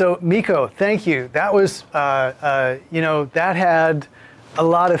 So Miko, thank you. That was, you know, that had a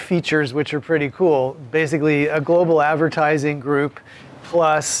lot of features which are pretty cool. Basically, a global advertising group,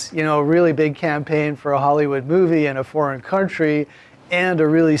 plus, you know, a really big campaign for a Hollywood movie in a foreign country, and a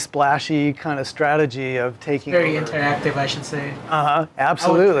really splashy kind of strategy of taking Very over. Interactive, I should say.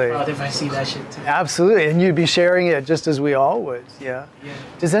 Absolutely. I would be proud if I see that shit too. Absolutely, and you'd be sharing it just as we all would, yeah.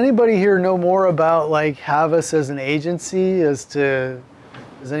 Does anybody here know more about like Havas as an agency? As to,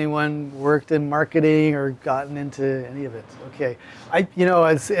 has anyone worked in marketing or gotten into any of it? Okay, you know,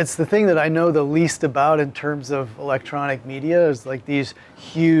 it's the thing that I know the least about in terms of electronic media is like these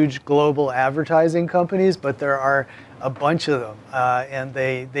huge global advertising companies, but there are a bunch of them, and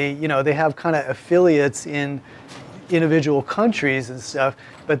they you know, they have kind of affiliates in individual countries and stuff,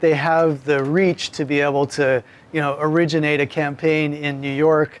 but they have the reach to be able to, you know, originate a campaign in New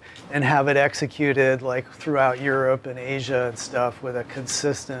York and have it executed like throughout Europe and Asia and stuff with a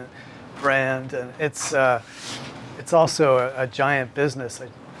consistent brand, and it's also a giant business. I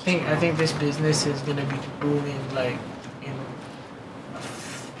think this business is gonna be booming like in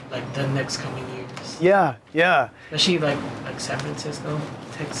like the next coming years. Yeah, yeah. Especially like San Francisco,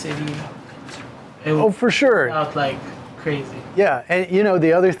 Tech City. Oh, for sure. Out like crazy. Yeah, and you know,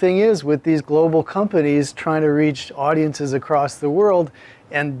 the other thing is with these global companies trying to reach audiences across the world,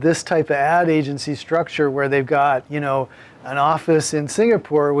 and this type of ad agency structure where they've got, you know, an office in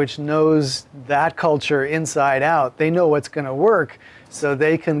Singapore which knows that culture inside out. They know what's going to work, so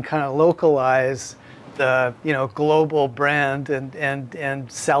they can kind of localize the global brand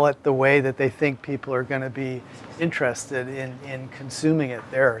and sell it the way that they think people are going to be interested in consuming it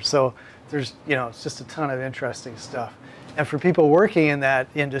there. So there's it's just a ton of interesting stuff. And for people working in that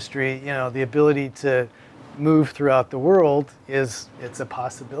industry, the ability to move throughout the world it's a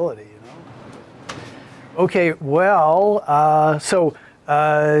possibility. Okay, well, so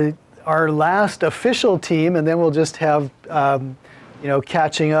our last official team, and then we'll just have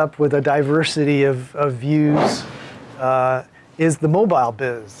catching up with a diversity of views, is the mobile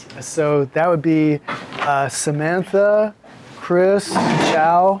biz. So that would be Samantha, Chris,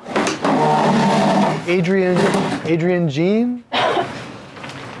 Chow, Adrian Jean. All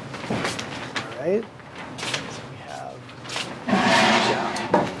right. So we have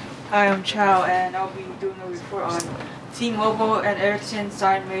Chow. Hi, I'm Chow, and I'll be doing a report on T-Mobile and Ericsson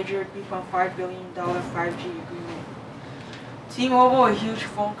signed major $3.5 billion 5G agreement. T-Mobile, a huge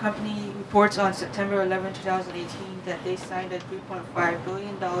phone company, reports on September 11, 2018 that they signed a $3.5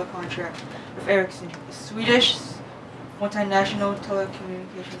 billion contract with Ericsson, a Swedish multinational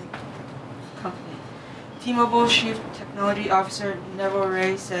telecommunications company. T-Mobile's Chief Technology Officer Neville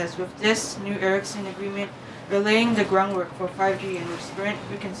Ray says, with this new Ericsson agreement, we're laying the groundwork for 5G, and with Sprint,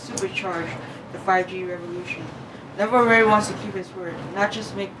 we can supercharge the 5G revolution. Neville Ray wants to keep his word, not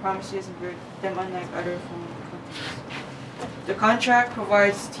just make promises and break them unlike other phone companies. The contract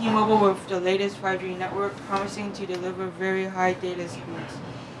provides T-Mobile with the latest 5G network, promising to deliver very high data speeds,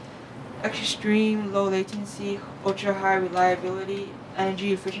 extreme low latency, ultra-high reliability,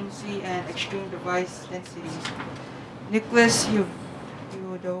 energy efficiency, and extreme device densities. Nicholas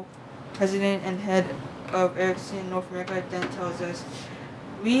Yodo, president and head of Ericsson North America, then tells us,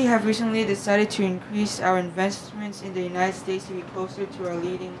 we have recently decided to increase our investments in the United States to be closer to our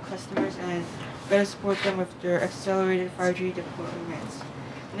leading customers and better support them with their accelerated 5G deployments.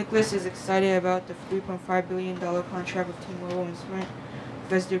 Nicholas is excited about the $3.5 billion contract with T-Mobile and Sprint,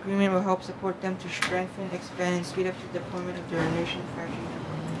 because the agreement will help support them to strengthen, expand, and speed up the deployment of their nation's 5G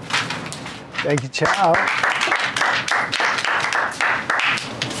network. Thank you, Chow.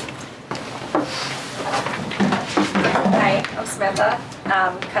 Hi, I'm Samantha.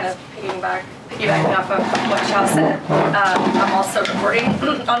 Kind of piggybacking off of what Chow said. I'm also reporting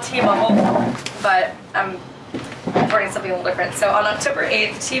on T-Mobile, but I'm reporting something a little different. So on October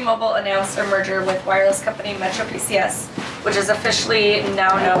 8th, T-Mobile announced a merger with wireless company Metro BCS, which is officially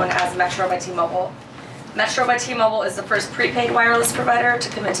now known as Metro by T-Mobile. Metro by T-Mobile is the first prepaid wireless provider to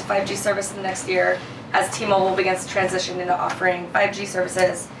commit to 5G service in the next year, as T-Mobile begins to transition into offering 5G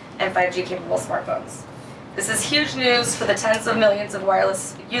services and 5G-capable smartphones. This is huge news for the tens of millions of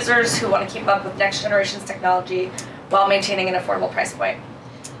wireless users who want to keep up with next generation's technology while maintaining an affordable price point.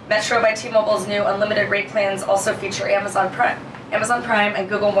 Metro by T-Mobile's new unlimited rate plans also feature Amazon Prime and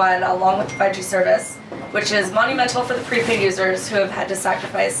Google One along with the 5G service, which is monumental for the prepaid users who have had to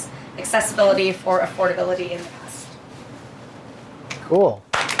sacrifice accessibility for affordability in the past. Cool.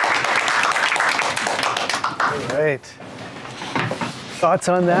 All right. Thoughts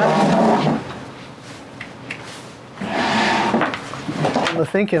on that? I'm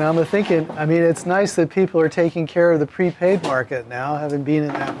thinking. I mean, it's nice that people are taking care of the prepaid market now, having been in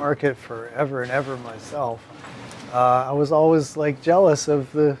that market forever and ever myself. I was always jealous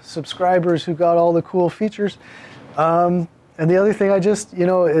of the subscribers who got all the cool features. And the other thing,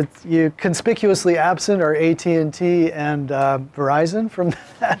 you conspicuously absent are AT&T and Verizon from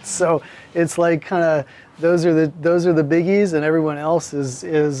that. So it's kind of those are the biggies, and everyone else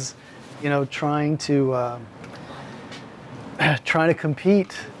is trying to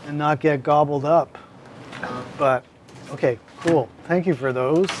compete and not get gobbled up. But okay, cool. Thank you for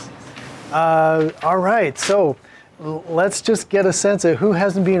those. All right, so let's just get a sense of who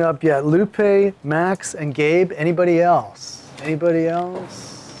hasn't been up yet. Lupe, Max, and Gabe. Anybody else? Anybody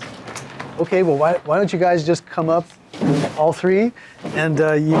else? Okay, well, why don't you guys just come up, all three, and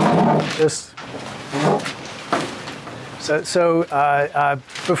you just... So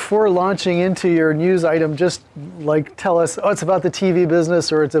before launching into your news item, just tell us, it's about the TV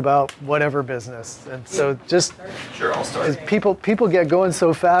business or it's about whatever business. And so just sure, I'll start. People get going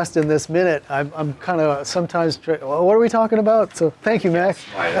so fast in this minute. I'm kind of sometimes well, what are we talking about? So thank you, Max.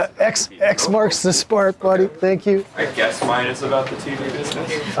 X marks the spark, buddy. Okay. Thank you. I guess mine is about the TV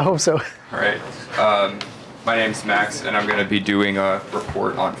business. I hope so. All right. My name's Max, and I'm going to be doing a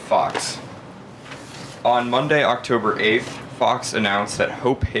report on Fox. On Monday, October 8th, Fox announced that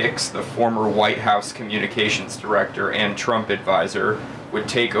Hope Hicks, the former White House communications director and Trump advisor, would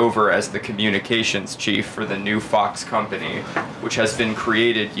take over as the communications chief for the new Fox company, which has been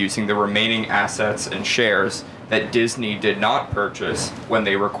created using the remaining assets and shares that Disney did not purchase when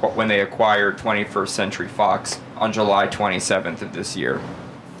they acquired 21st Century Fox on July 27th of this year.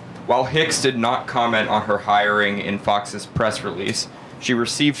 While Hicks did not comment on her hiring in Fox's press release, she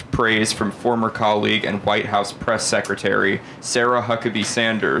received praise from former colleague and White House press secretary Sarah Huckabee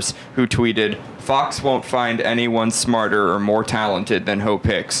Sanders, who tweeted, "Fox won't find anyone smarter or more talented than Hope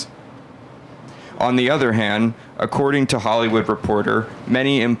Hicks." On the other hand, according to Hollywood Reporter,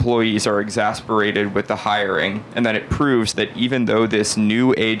 many employees are exasperated with the hiring, and that it proves that even though this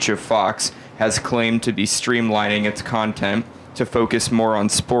new age of Fox has claimed to be streamlining its content to focus more on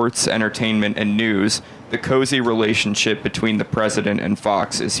sports, entertainment, and news, the cozy relationship between the president and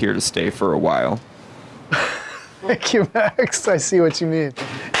Fox is here to stay for a while. Thank you, Max. I see what you mean.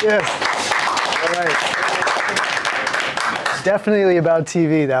 Yes. All right. Definitely about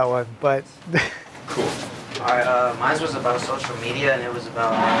TV, that one, but... Cool. Alright, mine was about social media, and it was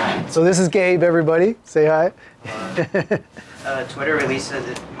about... So this is Gabe, everybody. Say hi. Twitter releases,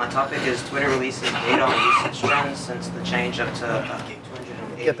 my topic is Twitter releases data on usage trends since the change up to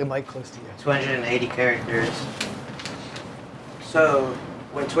 280, Get the mic close to you. 280 characters. So,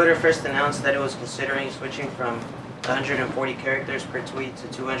 when Twitter first announced that it was considering switching from 140 characters per tweet to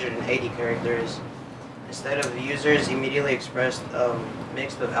 280 characters, instead of users immediately expressed a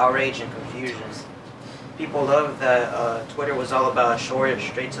mix of outrage and confusion. People loved that Twitter was all about short,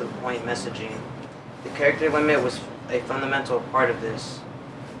 straight-to-the-point messaging. The character limit was a fundamental part of this.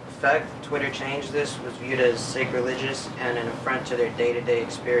 The fact Twitter changed this was viewed as sacrilegious and an affront to their day-to-day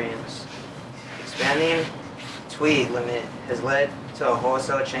experience. Expanding tweet limit has led to a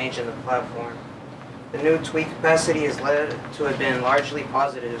wholesale change in the platform. The new tweet capacity has led to have been largely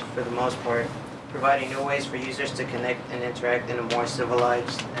positive for the most part, providing new ways for users to connect and interact in a more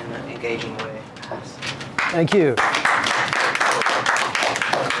civilized and engaging way. Thank you. All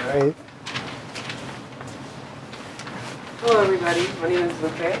right. Hello everybody, my name is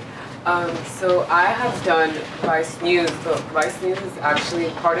Lupe. So I have done Vice News. So Vice News is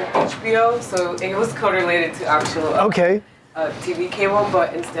actually part of HBO, so it was correlated to actual TV cable,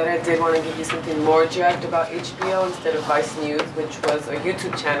 but instead I did want to give you something more direct about HBO instead of Vice News, which was a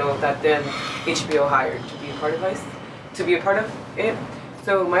YouTube channel that then HBO hired to be a part of it.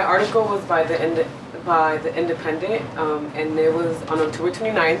 So my article was by the Independent, and it was on October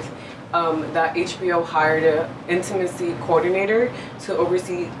 29th. That HBO hired an intimacy coordinator to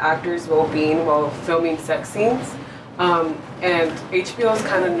oversee actors' well-being while filming sex scenes. And HBO is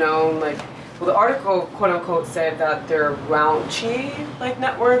kind of known, the article, quote-unquote, said that they're a raunchy,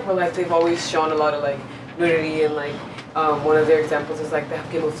 network, where, they've always shown a lot of, nudity, and, one of their examples is, they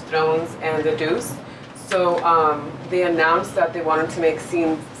have Game of Thrones and The Deuce. So, they announced that they wanted to make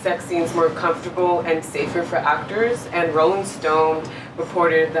sex scenes more comfortable and safer for actors, and Rolling Stone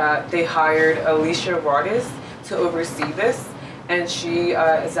reported that they hired Alicia Rodis to oversee this, and she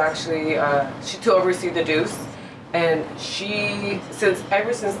is actually to oversee The Deuce, and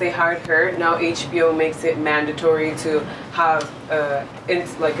ever since they hired her, now HBO makes it mandatory to have an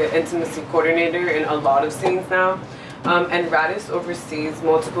intimacy coordinator in a lot of scenes now, and Radis oversees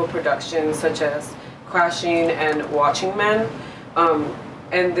multiple productions such as Crashing and Watching Men.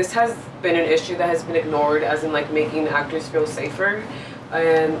 And this has been an issue that has been ignored, as in making actors feel safer.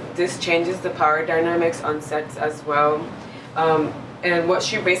 And this changes the power dynamics on sets as well. And what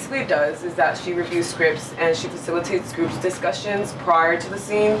she basically does is that she reviews scripts and she facilitates groups discussions prior to the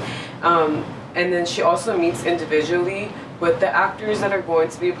scene. And then she also meets individually with the actors that are going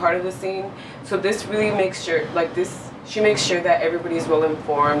to be a part of the scene. So this really makes sure, she makes sure that everybody's well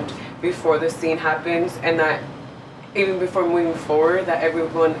informed before the scene happens, and that even before moving forward, that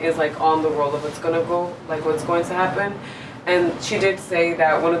everyone is on the roll of what's gonna go, what's going to happen. And she did say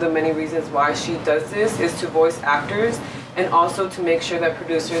that one of the many reasons why she does this is to voice actors, and also to make sure that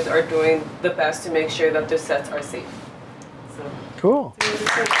producers are doing the best to make sure that their sets are safe. So. Cool.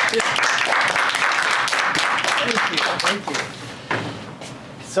 Thank you.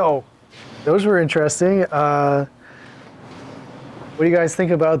 So, those were interesting. What do you guys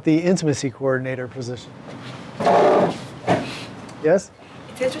think about the intimacy coordinator position? Yes?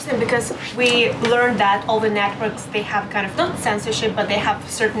 It's interesting because we learned that all the networks, they have kind of not censorship, but they have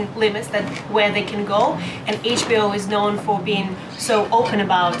certain limits where they can go, and HBO is known for being so open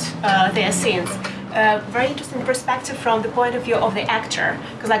about their scenes. Very interesting perspective from the point of view of the actor,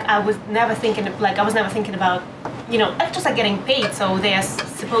 because I was never thinking about, actors are getting paid, so they are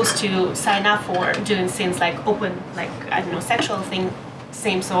supposed to sign up for doing scenes open, sexual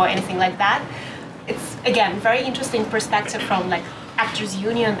scenes or anything like that. It's again very interesting perspective from actors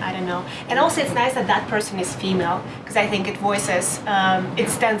union, I don't know. And also it's nice that that person is female, because I think it voices, it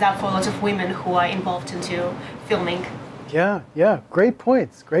stands out for lots of women who are involved into filming. Yeah, yeah, great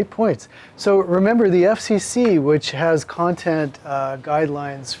points, great points. So remember the FCC, which has content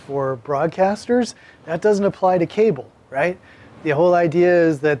guidelines for broadcasters, that doesn't apply to cable, right? The whole idea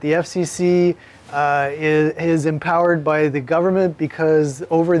is that the FCC is empowered by the government because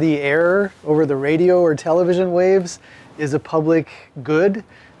over the air, over the radio or television waves is a public good,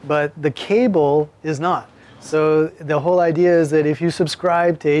 but the cable is not. So the whole idea is that if you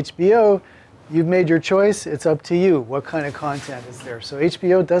subscribe to HBO, you've made your choice, it's up to you what kind of content is there. So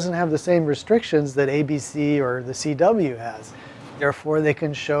HBO doesn't have the same restrictions that ABC or the CW has. Therefore, they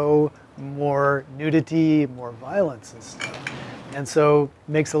can show more nudity, more violence and stuff. And so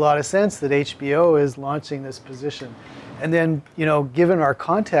it makes a lot of sense that HBO is launching this position. And then, you know, given our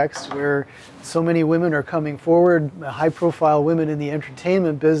context where so many women are coming forward, high-profile women in the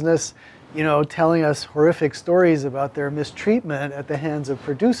entertainment business, you know, telling us horrific stories about their mistreatment at the hands of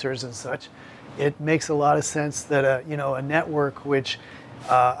producers and such, it makes a lot of sense that you know, a network which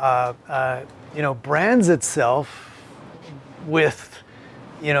you know, brands itself with,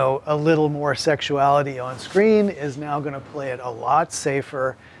 you know, a little more sexuality on screen is now going to play it a lot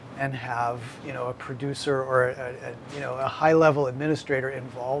safer and have, you know, a producer or you know, a high-level administrator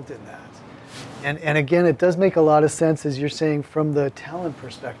involved in that. And again, it does make a lot of sense, as you're saying, from the talent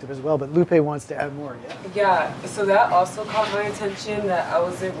perspective as well. But Lupe wants to add more. Yeah. Yeah. So that also caught my attention. That I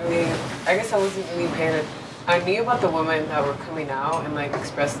wasn't really. I guess I wasn't really paying it. I knew about the women that were coming out and like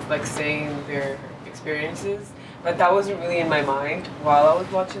expressed, like saying their experiences, but that wasn't really in my mind while I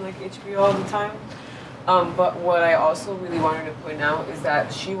was watching like HBO all the time. But what I also really wanted to point out is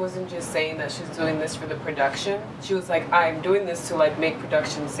that she wasn't just saying that she's doing this for the production. She was like, I'm doing this to like make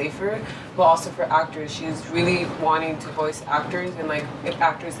production safer, but also for actors. She's really wanting to voice actors, and like if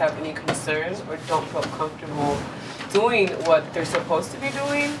actors have any concerns or don't feel comfortable doing what they're supposed to be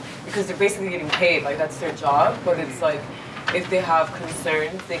doing, because they're basically getting paid, like that's their job, but it's like if they have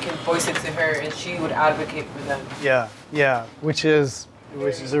concerns, they can voice it to her and she would advocate for them. Yeah, yeah, which is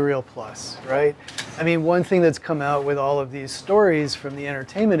a real plus, right? I mean, one thing that's come out with all of these stories from the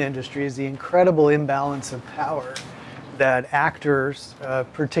entertainment industry is the incredible imbalance of power that actors,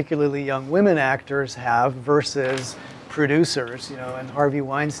 particularly young women actors, have versus producers. You know, and Harvey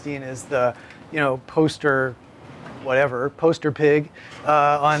Weinstein is the, you know, poster pig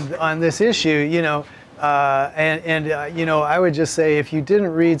on this issue. You know, you know, I would just say if you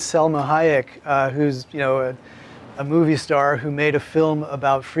didn't read Selma Hayek, who's, you know, a movie star who made a film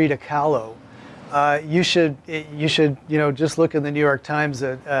about Frida Kahlo, you should, you know, just look in the New York Times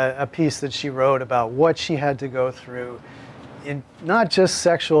a piece that she wrote about what she had to go through in not just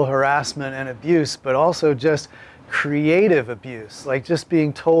sexual harassment and abuse, but also just creative abuse, like just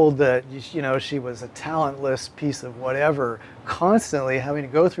being told that, you know, she was a talentless piece of whatever, constantly having to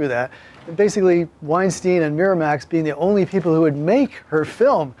go through that. And basically Weinstein and Miramax being the only people who would make her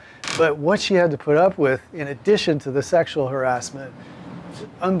film, but what she had to put up with in addition to the sexual harassment,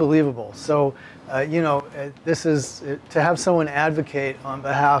 unbelievable. So, you know, this is, to have someone advocate on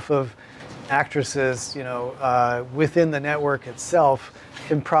behalf of actresses, you know, within the network itself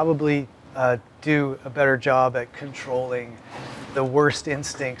can probably do a better job at controlling the worst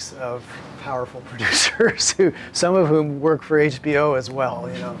instincts of powerful producers, who, some of whom work for HBO as well,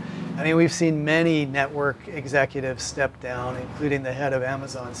 you know. I mean, we've seen many network executives step down, including the head of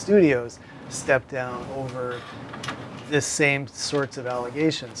Amazon Studios, step down over this same sorts of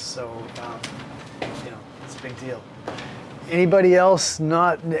allegations. So, you know, it's a big deal. Anybody else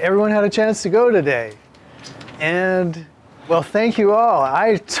not, everyone had a chance to go today. And, well, thank you all.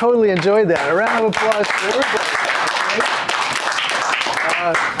 I totally enjoyed that. A round of applause for everybody.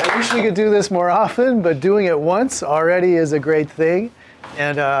 I wish we could do this more often, but doing it once already is a great thing.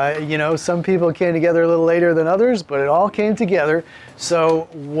 And, you know, some people came together a little later than others, but it all came together. So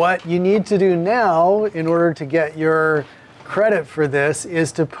what you need to do now in order to get your credit for this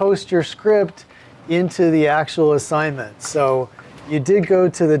is to post your script into the actual assignment. So you did go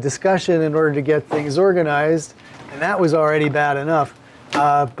to the discussion in order to get things organized, and that was already bad enough.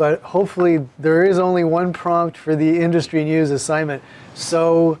 But hopefully there is only one prompt for the industry news assignment.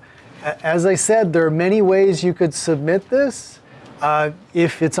 So as I said, there are many ways you could submit this.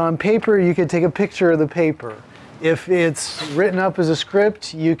 If it's on paper, you could take a picture of the paper. If it's written up as a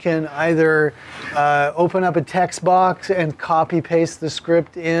script, you can either open up a text box and copy paste the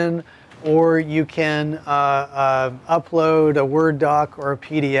script in, or you can upload a Word doc or a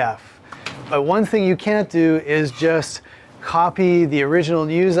PDF. But one thing you can't do is just copy the original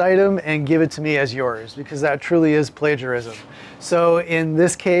news item and give it to me as yours, because that truly is plagiarism. So in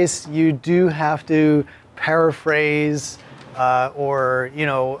this case, you do have to paraphrase or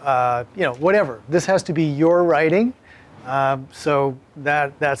whatever. This has to be your writing. So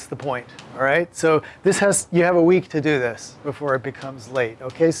that's the point. All right. So you have a week to do this before it becomes late.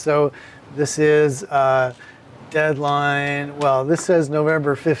 Okay. So this is deadline. Well, this says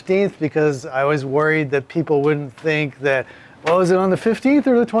November 15th because I was worried that people wouldn't think that, well, is it on the 15th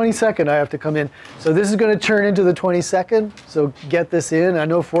or the 22nd I have to come in? So this is going to turn into the 22nd. So get this in. I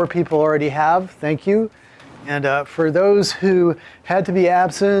know 4 people already have. Thank you. And for those who had to be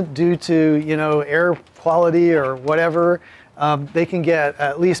absent due to, air quality or whatever, they can get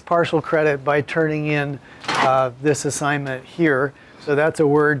at least partial credit by turning in this assignment here. So that's a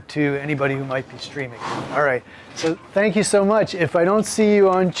word to anybody who might be streaming. All right. So thank you so much. If I don't see you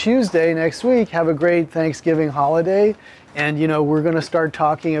on Tuesday next week, have a great Thanksgiving holiday. And, we're going to start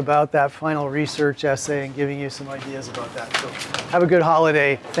talking about that final research essay and giving you some ideas about that. So have a good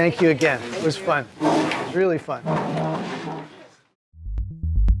holiday. Thank you again. It was fun. It was really fun.